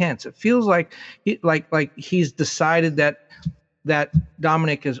past tense. It feels like he's decided that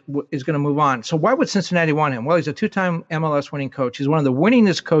Dominic is going to move on. So why would Cincinnati want him? Well, he's a two-time MLS winning coach. He's one of the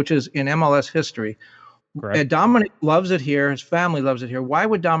winningest coaches in MLS history. And Dominic loves it here. His family loves it here. Why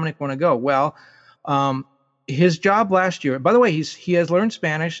would Dominic want to go? Well, his job last year, by the way, he has learned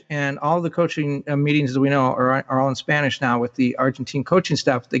Spanish, and all the coaching meetings, as we know, are all in Spanish now with the Argentine coaching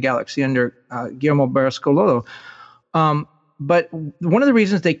staff at the Galaxy under Guillermo Barros-Cololo. But one of the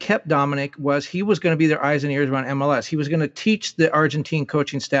reasons they kept Dominic was he was going to be their eyes and ears around MLS. He was going to teach the Argentine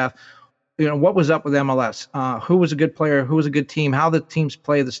coaching staff, what was up with MLS, who was a good player, who was a good team, how the teams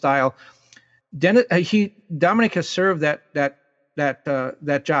play, the style. Dominic has served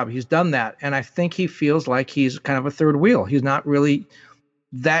that job. He's done that, and I think he feels like he's kind of a third wheel. He's not really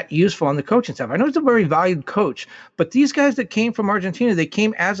that useful on the coaching staff. I know he's a very valued coach, but these guys that came from Argentina, they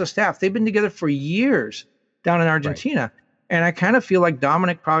came as a staff. They've been together for years down in Argentina. Right. And I kind of feel like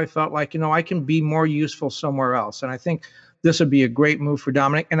Dominic probably felt like, I can be more useful somewhere else. And I think this would be a great move for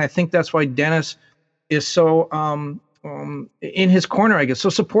Dominic. And I think that's why Dennis is so in his corner, I guess, so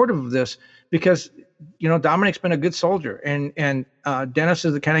supportive of this, because, Dominic's been a good soldier. And Dennis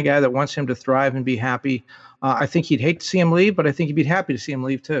is the kind of guy that wants him to thrive and be happy. I think he'd hate to see him leave, but I think he'd be happy to see him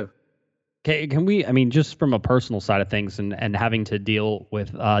leave too. Okay, can we, just from a personal side of things and having to deal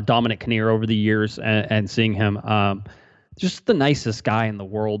with Dominic Kinnear over the years and seeing him, just the nicest guy in the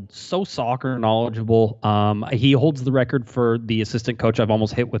world, so soccer knowledgeable. He holds the record for the assistant coach I've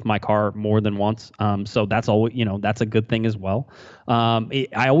almost hit with my car more than once. So that's always, that's a good thing as well.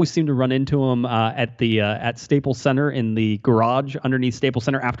 I always seem to run into him at Staples Center, in the garage underneath Staples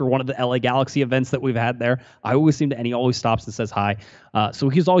Center after one of the LA Galaxy events that we've had there. And he always stops and says hi. So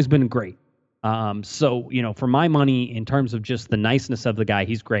he's always been great. So, for my money, in terms of just the niceness of the guy,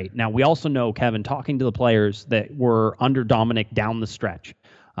 he's great. Now, we also know, Kevin, talking to the players that were under Dominic down the stretch.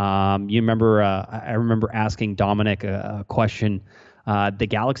 I remember asking Dominic a question. The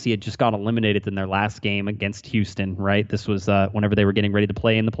Galaxy had just got eliminated in their last game against Houston, right? This was whenever they were getting ready to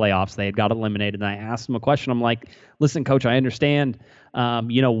play in the playoffs. They had got eliminated, and I asked him a question. I'm like, listen, coach, I understand,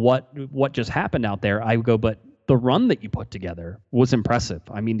 what just happened out there. I go, but the run that you put together was impressive.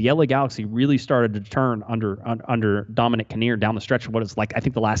 I mean, the LA Galaxy really started to turn under Dominic Kinnear down the stretch of what is like, I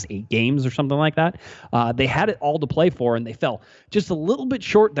think, the last 8 games or something like that. They had it all to play for, and they fell just a little bit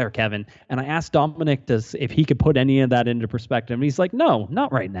short there, Kevin. And I asked Dominic if he could put any of that into perspective. And he's like, no,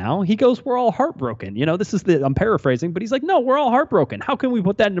 not right now. He goes, we're all heartbroken. I'm paraphrasing, but he's like, no, we're all heartbroken. How can we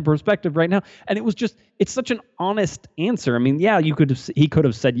put that into perspective right now? And it's such an honest answer. I mean, yeah, he could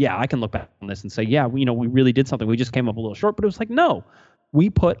have said, yeah, I can look back on this and say, yeah, we really did something. We just came up a little short, but it was like, no,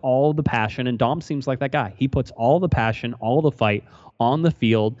 we put all the passion, and Dom seems like that guy. He puts all the passion, all the fight on the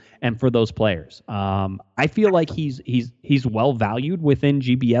field and for those players. I feel like he's well valued within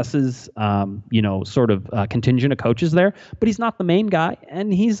GBS's contingent of coaches there, but he's not the main guy,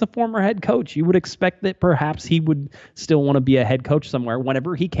 and he's a former head coach. You would expect that perhaps he would still want to be a head coach somewhere.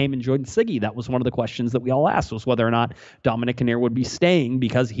 Whenever he came and joined Siggy, that was one of the questions that we all asked, was whether or not Dominic Kinnear would be staying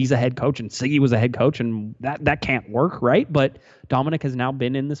because he's a head coach and Siggy was a head coach, and that can't work, right? But Dominic has now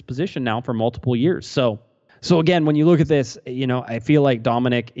been in this position now for multiple years. So again, when you look at this, I feel like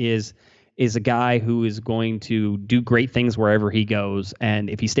Dominic is a guy who is going to do great things wherever he goes. And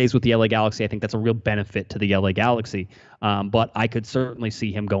if he stays with the LA Galaxy, I think that's a real benefit to the LA Galaxy. But I could certainly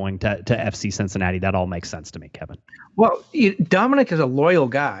see him going to FC Cincinnati. That all makes sense to me, Kevin. Well, Dominic is a loyal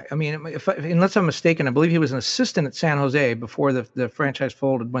guy. I mean, unless I'm mistaken, I believe he was an assistant at San Jose before the franchise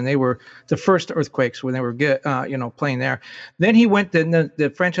folded, when they were the first Earthquakes, when they were playing there. Then he went. Then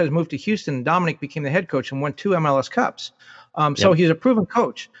the franchise moved to Houston, and Dominic became the head coach and won 2 MLS Cups. So he's a proven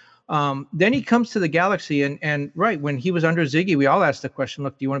coach. Then he comes to the Galaxy, and right when he was under Ziggy, we all asked the question,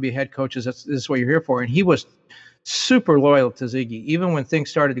 look, do you want to be a head coach? This is what you're here for. And he was super loyal to Ziggy, even when things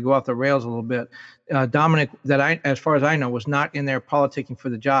started to go off the rails a little bit. Dominic, as far as I know, was not in there politicking for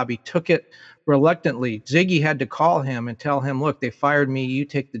the job. He took it reluctantly. Ziggy had to call him and tell him, look, they fired me, you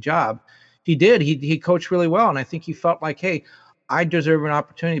take the job. He did. He coached really well, and I think he felt like, hey, I deserve an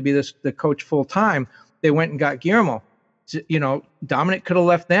opportunity to be the coach full time. They went and got Guillermo. Dominic could have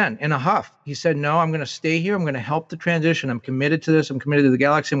left then in a huff. He said, no, I'm going to stay here. I'm going to help the transition. I'm committed to this. I'm committed to the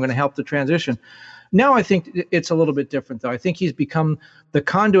Galaxy. I'm going to help the transition. Now I think it's a little bit different, though. I think he's become the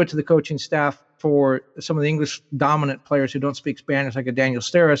conduit to the coaching staff for some of the English dominant players who don't speak Spanish, like a Daniel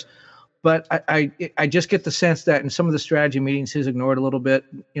Steres. But I just get the sense that in some of the strategy meetings, he's ignored a little bit.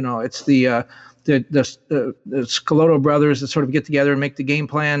 It's the Schelotto brothers that sort of get together and make the game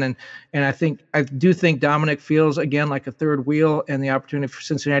plan. And I do think Dominic feels, again, like a third wheel, and the opportunity for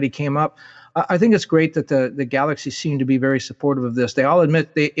Cincinnati came up. I think it's great that the Galaxy seem to be very supportive of this. They all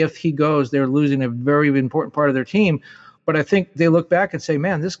admit if he goes, they're losing a very important part of their team. But I think they look back and say,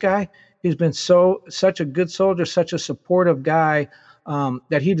 man, this guy, he's been such a good soldier, such a supportive guy,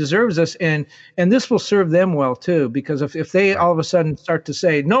 that he deserves this. And this will serve them well, too, because if they all of a sudden start to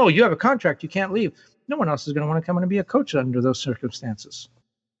say, no, you have a contract, you can't leave, no one else is going to want to come in and be a coach under those circumstances.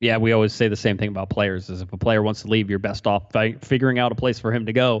 Yeah, we always say the same thing about players, is if a player wants to leave, you're best off figuring out a place for him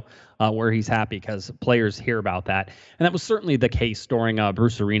to go where he's happy, because players hear about that. And that was certainly the case during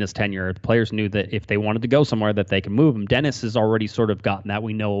Bruce Arena's tenure. The players knew that if they wanted to go somewhere, that they can move him. Dennis has already sort of gotten that.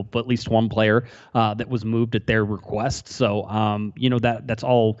 We know of at least one player that was moved at their request. So, that's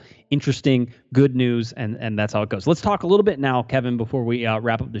all interesting, good news, and that's how it goes. Let's talk a little bit now, Kevin, before we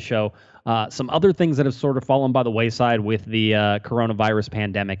wrap up the show. Some other things that have sort of fallen by the wayside with the coronavirus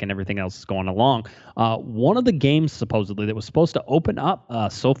pandemic and everything else going along. One of the games, supposedly, that was supposed to open up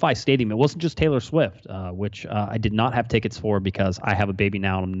SoFi Stadium, it wasn't just Taylor Swift, which I did not have tickets for because I have a baby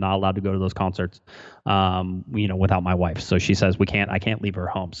now and I'm not allowed to go to those concerts, without my wife. So she says I can't leave her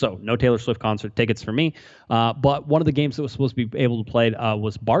home. So no Taylor Swift concert tickets for me. But one of the games that was supposed to be able to play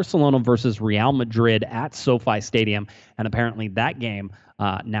was Barcelona versus Real Madrid at SoFi Stadium. And apparently that game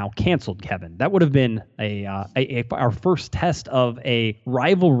now canceled, Kevin. That would have been our first test of a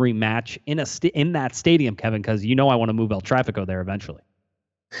rivalry match in that stadium, Kevin, because I want to move El Tráfico there eventually.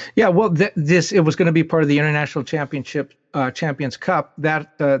 Yeah, well, it was going to be part of the International Championship Champions Cup,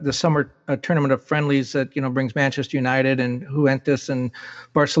 that the summer tournament of friendlies that brings Manchester United and Juventus and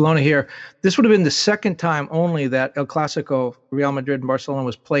Barcelona here. This would have been the second time only that El Clásico, Real Madrid and Barcelona,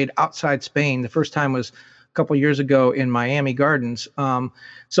 was played outside Spain. The first time was a couple years ago in Miami Gardens.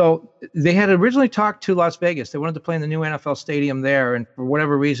 So they had originally talked to Las Vegas. They wanted to play in the new NFL stadium there, and for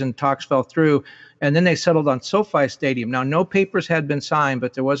whatever reason, talks fell through. And then they settled on SoFi Stadium. Now, no papers had been signed,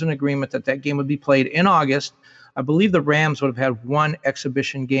 but there was an agreement that game would be played in August. I believe the Rams would have had one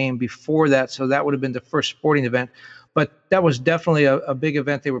exhibition game before that, so that would have been the first sporting event. But that was definitely a big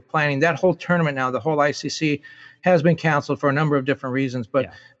event they were planning. That whole tournament now, the whole ICC, has been canceled for a number of different reasons. But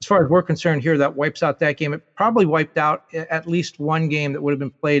as far as we're concerned here, that wipes out that game. It probably wiped out at least one game that would have been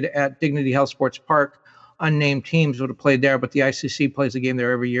played at Dignity Health Sports Park. Unnamed teams would have played there, but the ICC plays a game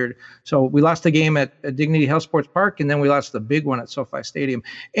there every year. So we lost the game at Dignity Health Sports Park, and then we lost the big one at SoFi Stadium.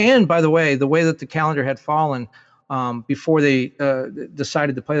 And by the way that the calendar had fallen before they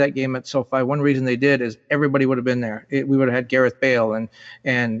decided to play that game at SoFi, one reason they did is everybody would have been there. We would have had Gareth Bale and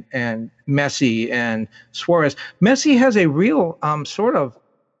Messi and Suarez. Messi has a real sort of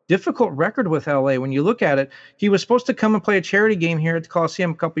difficult record with LA. When you look at it, he was supposed to come and play a charity game here at the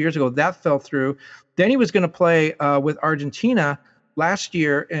Coliseum a couple years ago. That fell through. Then he was going to play with Argentina last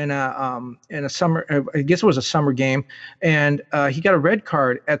year in a summer, I guess it was a summer game, and he got a red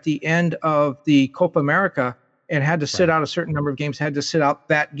card at the end of the Copa America and had to sit out a certain number of games, had to sit out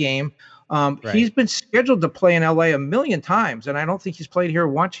that game. He's been scheduled to play in LA a million times, and I don't think he's played here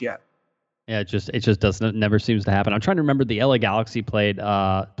once yet. Yeah, it just never seems to happen. I'm trying to remember the LA Galaxy played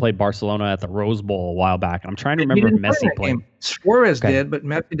Barcelona at the Rose Bowl a while back. I'm trying to remember if Messi played. Suarez did, but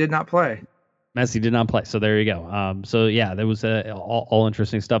Messi did not play. Messi did not play. So there you go. So yeah, there was all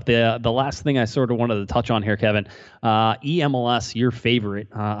interesting stuff. The last thing I sort of wanted to touch on here, Kevin, EMLS, your favorite.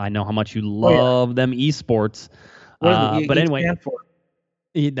 I know how much you love them esports. But anyway, stand for?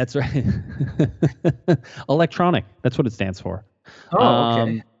 That's right. Electronic. That's what it stands for. Oh,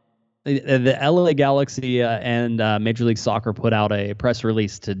 okay. The LA Galaxy and Major League Soccer put out a press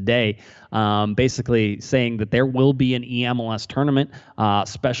release today, basically saying that there will be an EMLS tournament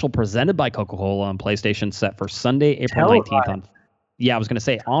special presented by Coca-Cola on PlayStation, set for Sunday, April 19th. I was going to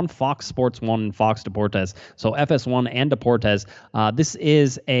say on Fox Sports 1 and Fox Deportes. So FS1 and Deportes. This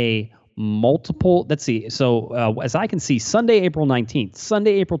is a multiple. Let's see. So as I can see, Sunday, April 19th,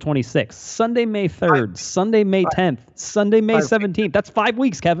 Sunday, April 26th, Sunday, May 3rd, Sunday, May 10th, Sunday, May 17th. That's 5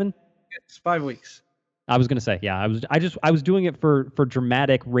 weeks, Kevin. It's 5 weeks. I was gonna say, yeah. I was doing it for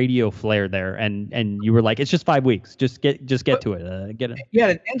dramatic radio flair there, and you were like, it's just 5 weeks. Just get to it. Get it. Yeah,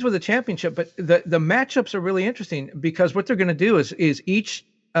 it ends with a championship, but the matchups are really interesting because what they're going to do is each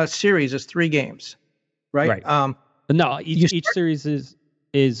series is 3 games, right? Right. No, each series is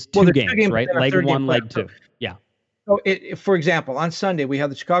 2 games, right? Leg 1, leg 2. Yeah. So, for example, on Sunday we have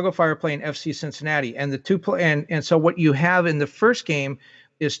the Chicago Fire playing FC Cincinnati, and and so what you have in the first game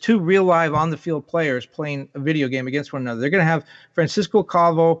is 2 real live on the field players playing a video game against one another. They're going to have Francisco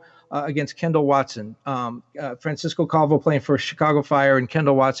Calvo against Kendall Watson. Francisco Calvo playing for Chicago Fire and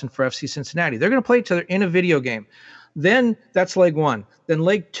Kendall Watson for FC Cincinnati. They're going to play each other in a video game. Then that's leg 1. Then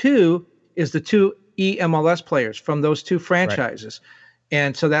leg 2 is the 2 EMLS players from those 2 franchises. Right.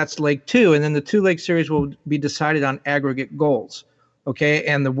 And so that's leg 2. And then the 2-leg series will be decided on aggregate goals. Okay.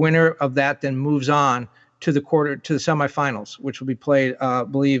 And the winner of that then moves on to the semifinals, which will be played, I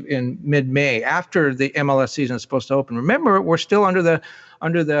believe, in mid-May after the MLS season is supposed to open. Remember, we're still under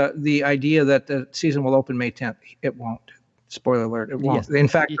the idea that the season will open May 10th. It won't. Spoiler alert, it won't. Yes. In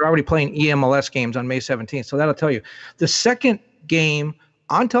fact, they're already playing EMLS games on May 17th, so that'll tell you. The second game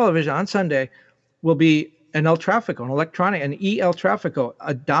on television on Sunday will be an El Tráfico, an El Tráfico,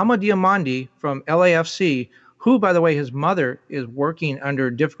 Adama Diomande from LAFC, who, by the way, his mother is working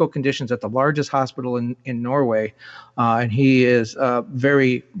under difficult conditions at the largest hospital in Norway, and he is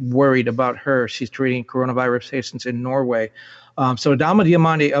very worried about her. She's treating coronavirus patients in Norway. So Adama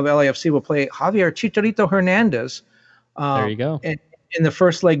Diomande of LAFC will play Javier Chicharito Hernandez. There you go. In the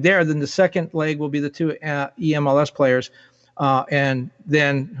first leg there. Then the second leg will be the 2 EMLS players, and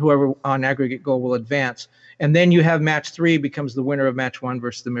then whoever on aggregate goal will advance. And then you have match 3 becomes the winner of match 1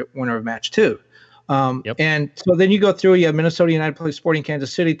 versus the winner of match 2. Yep. And so then you go through, you have Minnesota United play Sporting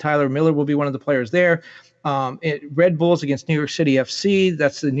Kansas City. Tyler Miller will be one of the players there. Red Bulls against New York City FC.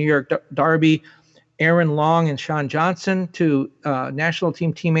 That's the New York Derby. Aaron Long and Sean Johnson, 2 national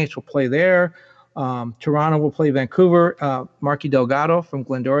team teammates, will play there. Toronto will play Vancouver. Marky Delgado from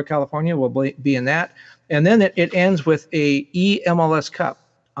Glendora, California will be in that. And then it ends with a EMLS Cup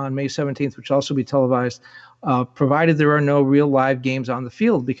on May 17th, which will also be televised. Provided there are no real live games on the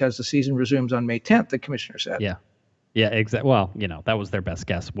field, because the season resumes on May 10th, the commissioner said. Yeah, exactly. Well, that was their best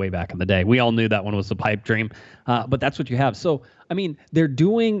guess way back in the day. We all knew that one was a pipe dream, but that's what you have. So, I mean, they're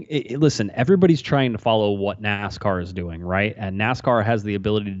doing listen, everybody's trying to follow what NASCAR is doing, right? And NASCAR has the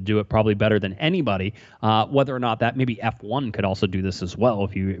ability to do it probably better than anybody, whether or not that maybe F1 could also do this as well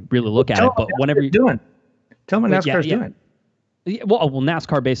if you really look at it. But whenever you're doing, tell them what NASCAR's doing. Well,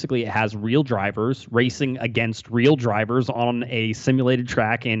 NASCAR basically has real drivers racing against real drivers on a simulated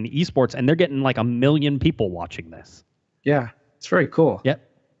track in esports, and they're getting like 1 million people watching this. Yeah, it's very cool. Yep.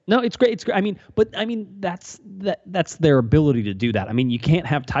 No, it's great. It's great. I mean, that's their ability to do that. I mean, you can't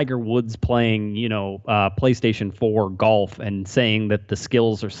have Tiger Woods playing, PlayStation 4 golf and saying that the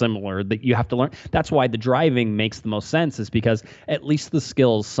skills are similar, that you have to learn. That's why the driving makes the most sense, is because at least the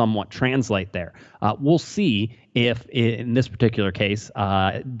skills somewhat translate there. We'll see if in this particular case,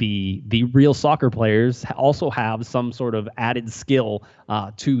 the real soccer players also have some sort of added skill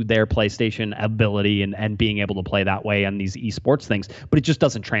to their PlayStation ability and being able to play that way on these esports things, but it just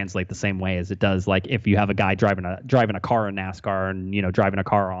doesn't translate the same way as it does like if you have a guy driving a car in NASCAR and driving a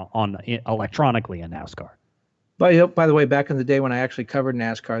car on electronically in NASCAR. By the way, back in the day when I actually covered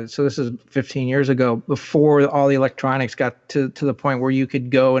NASCAR, so this is 15 years ago, before all the electronics got to the point where you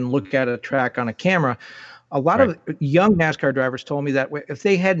could go and look at a track on a camera, a lot of young NASCAR drivers told me that if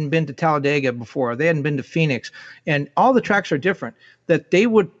they hadn't been to Talladega before, they hadn't been to Phoenix, and all the tracks are different, that they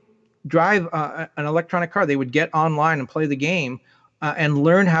would drive an electronic car. They would get online and play the game and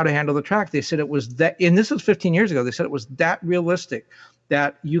learn how to handle the track. They said it was that, and this was 15 years ago, they said it was that realistic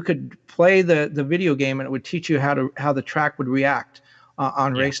that you could play the video game and it would teach you how the track would react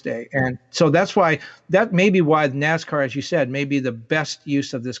on race day. And so that may be why NASCAR, as you said, may be the best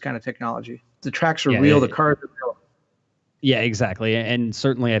use of this kind of technology. The tracks are real, the cars are real. Yeah, exactly. And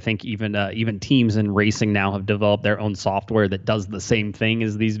certainly I think even teams in racing now have developed their own software that does the same thing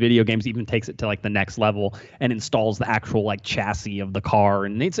as these video games, even takes it to like the next level and installs the actual like chassis of the car.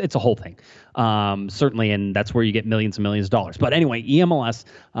 And it's a whole thing. Certainly, and that's where you get millions and millions of dollars. But anyway, EMLS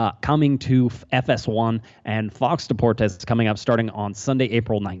coming to FS1, and Fox Deportes is coming up starting on Sunday,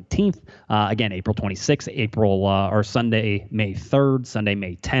 April 19th. Again, April 26th, or Sunday, May 3rd, Sunday,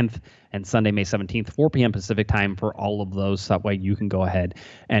 May 10th, and Sunday, May 17th, 4 p.m. Pacific time for all of those. That way you can go ahead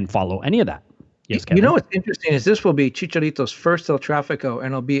and follow any of that. Yes, Kevin? You know what's interesting is this will be Chicharito's first El Tráfico, and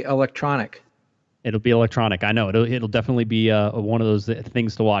it'll be electronic. It'll be electronic. I know it'll definitely be one of those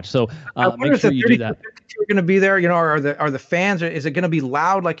things to watch. So make sure you do that. Are going to be there, are the fans? Is it going to be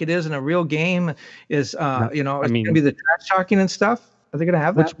loud like it is in a real game? Is going to be the trash talking and stuff? Are they going to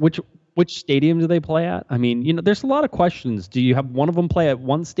have that? Which stadium do they play at? I mean, there's a lot of questions. Do you have one of them play at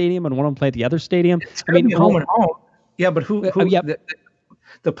one stadium and one of them play at the other stadium? It's going to be home and home. Yeah, but who?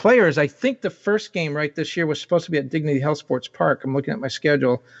 The players. I think the first game this year was supposed to be at Dignity Health Sports Park. I'm looking at my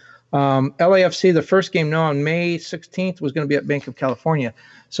schedule. LAFC, the first game now on May 16th was going to be at Bank of California.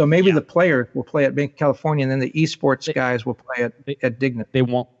 So maybe the players will play at Bank of California, and then the esports guys will play at Dignity.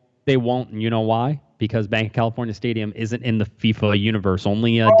 They won't, and you know why? Because Bank of California Stadium isn't in the FIFA universe.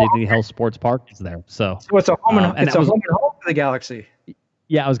 Only Dignity Health Sports Park is there. So it's a home and home for the Galaxy.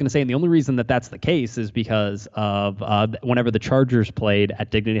 Yeah, I was going to say, and the only reason that's the case is because of whenever the Chargers played at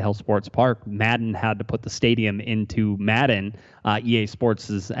Dignity Health Sports Park, Madden had to put the stadium into Madden, EA Sports'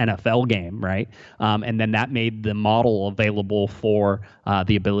 NFL game, right? And then that made the model available for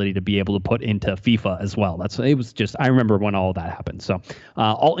the ability to be able to put into FIFA as well. I remember when all of that happened. So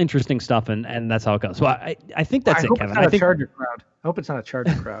all interesting stuff, and that's how it goes. So I think that's it, Kevin. I think Charger crowd. I hope it's not a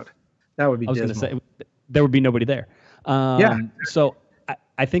Charger crowd. That would be dismal. I was going to say, there would be nobody there. So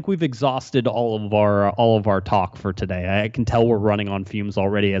I think we've exhausted all of our talk for today. I can tell we're running on fumes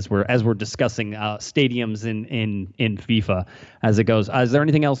already as we're discussing stadiums in FIFA as it goes. Is there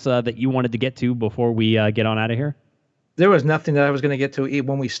anything else that you wanted to get to before we get on out of here? There was nothing that I was going to get to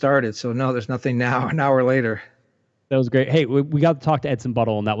when we started. So no, there's nothing now. An hour later. That was great. Hey, we got to talk to Edson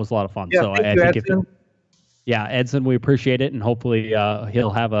Buttle, and that was a lot of fun. Yeah, I think Edson. Edson, we appreciate it, and hopefully he'll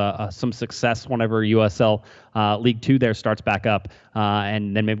have some success whenever USL League 2 there starts back up,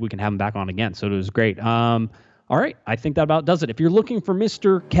 and then maybe we can have him back on again. So it was great. All right, I think that about does it. If you're looking for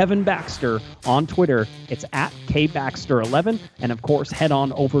Mr. Kevin Baxter on Twitter, it's at KBaxter11. And, of course, head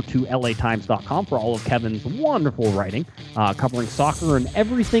on over to LATimes.com for all of Kevin's wonderful writing covering soccer and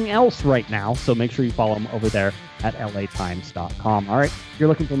everything else right now. So make sure you follow him over there at LATimes.com. All right, if you're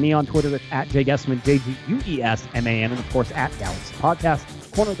looking for me on Twitter, it's at JGuessman, JGUESMAN, and, of course, at Galaxy Podcast.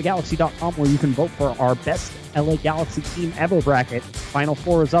 cornerofthegalaxy.com, where you can vote for our best LA Galaxy team ever bracket. Final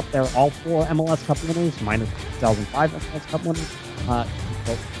four is up there. All four MLS Cup winners, minus 2005 MLS Cup winners.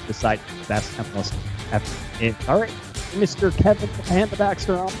 Vote to decide the best MLS ever is. All right, Mr. Kevin and the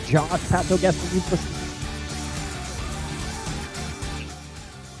Baxter, I'm Josh Pato Guessman. You've listened.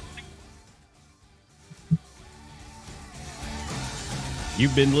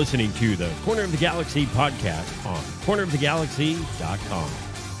 You've been listening to the Corner of the Galaxy podcast on cornerofthegalaxy.com.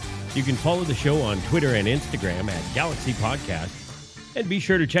 You can follow the show on Twitter and Instagram at Galaxy Podcast, and be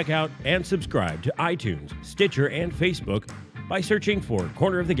sure to check out and subscribe to iTunes, Stitcher, and Facebook by searching for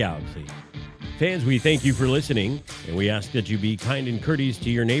Corner of the Galaxy. Fans, we thank you for listening, and we ask that you be kind and courteous to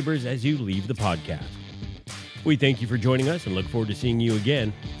your neighbors as you leave the podcast. We thank you for joining us and look forward to seeing you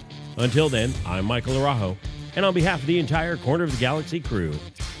again. Until then, I'm Michael Araujo, and on behalf of the entire Corner of the Galaxy crew,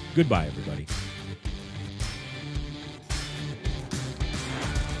 goodbye, everybody.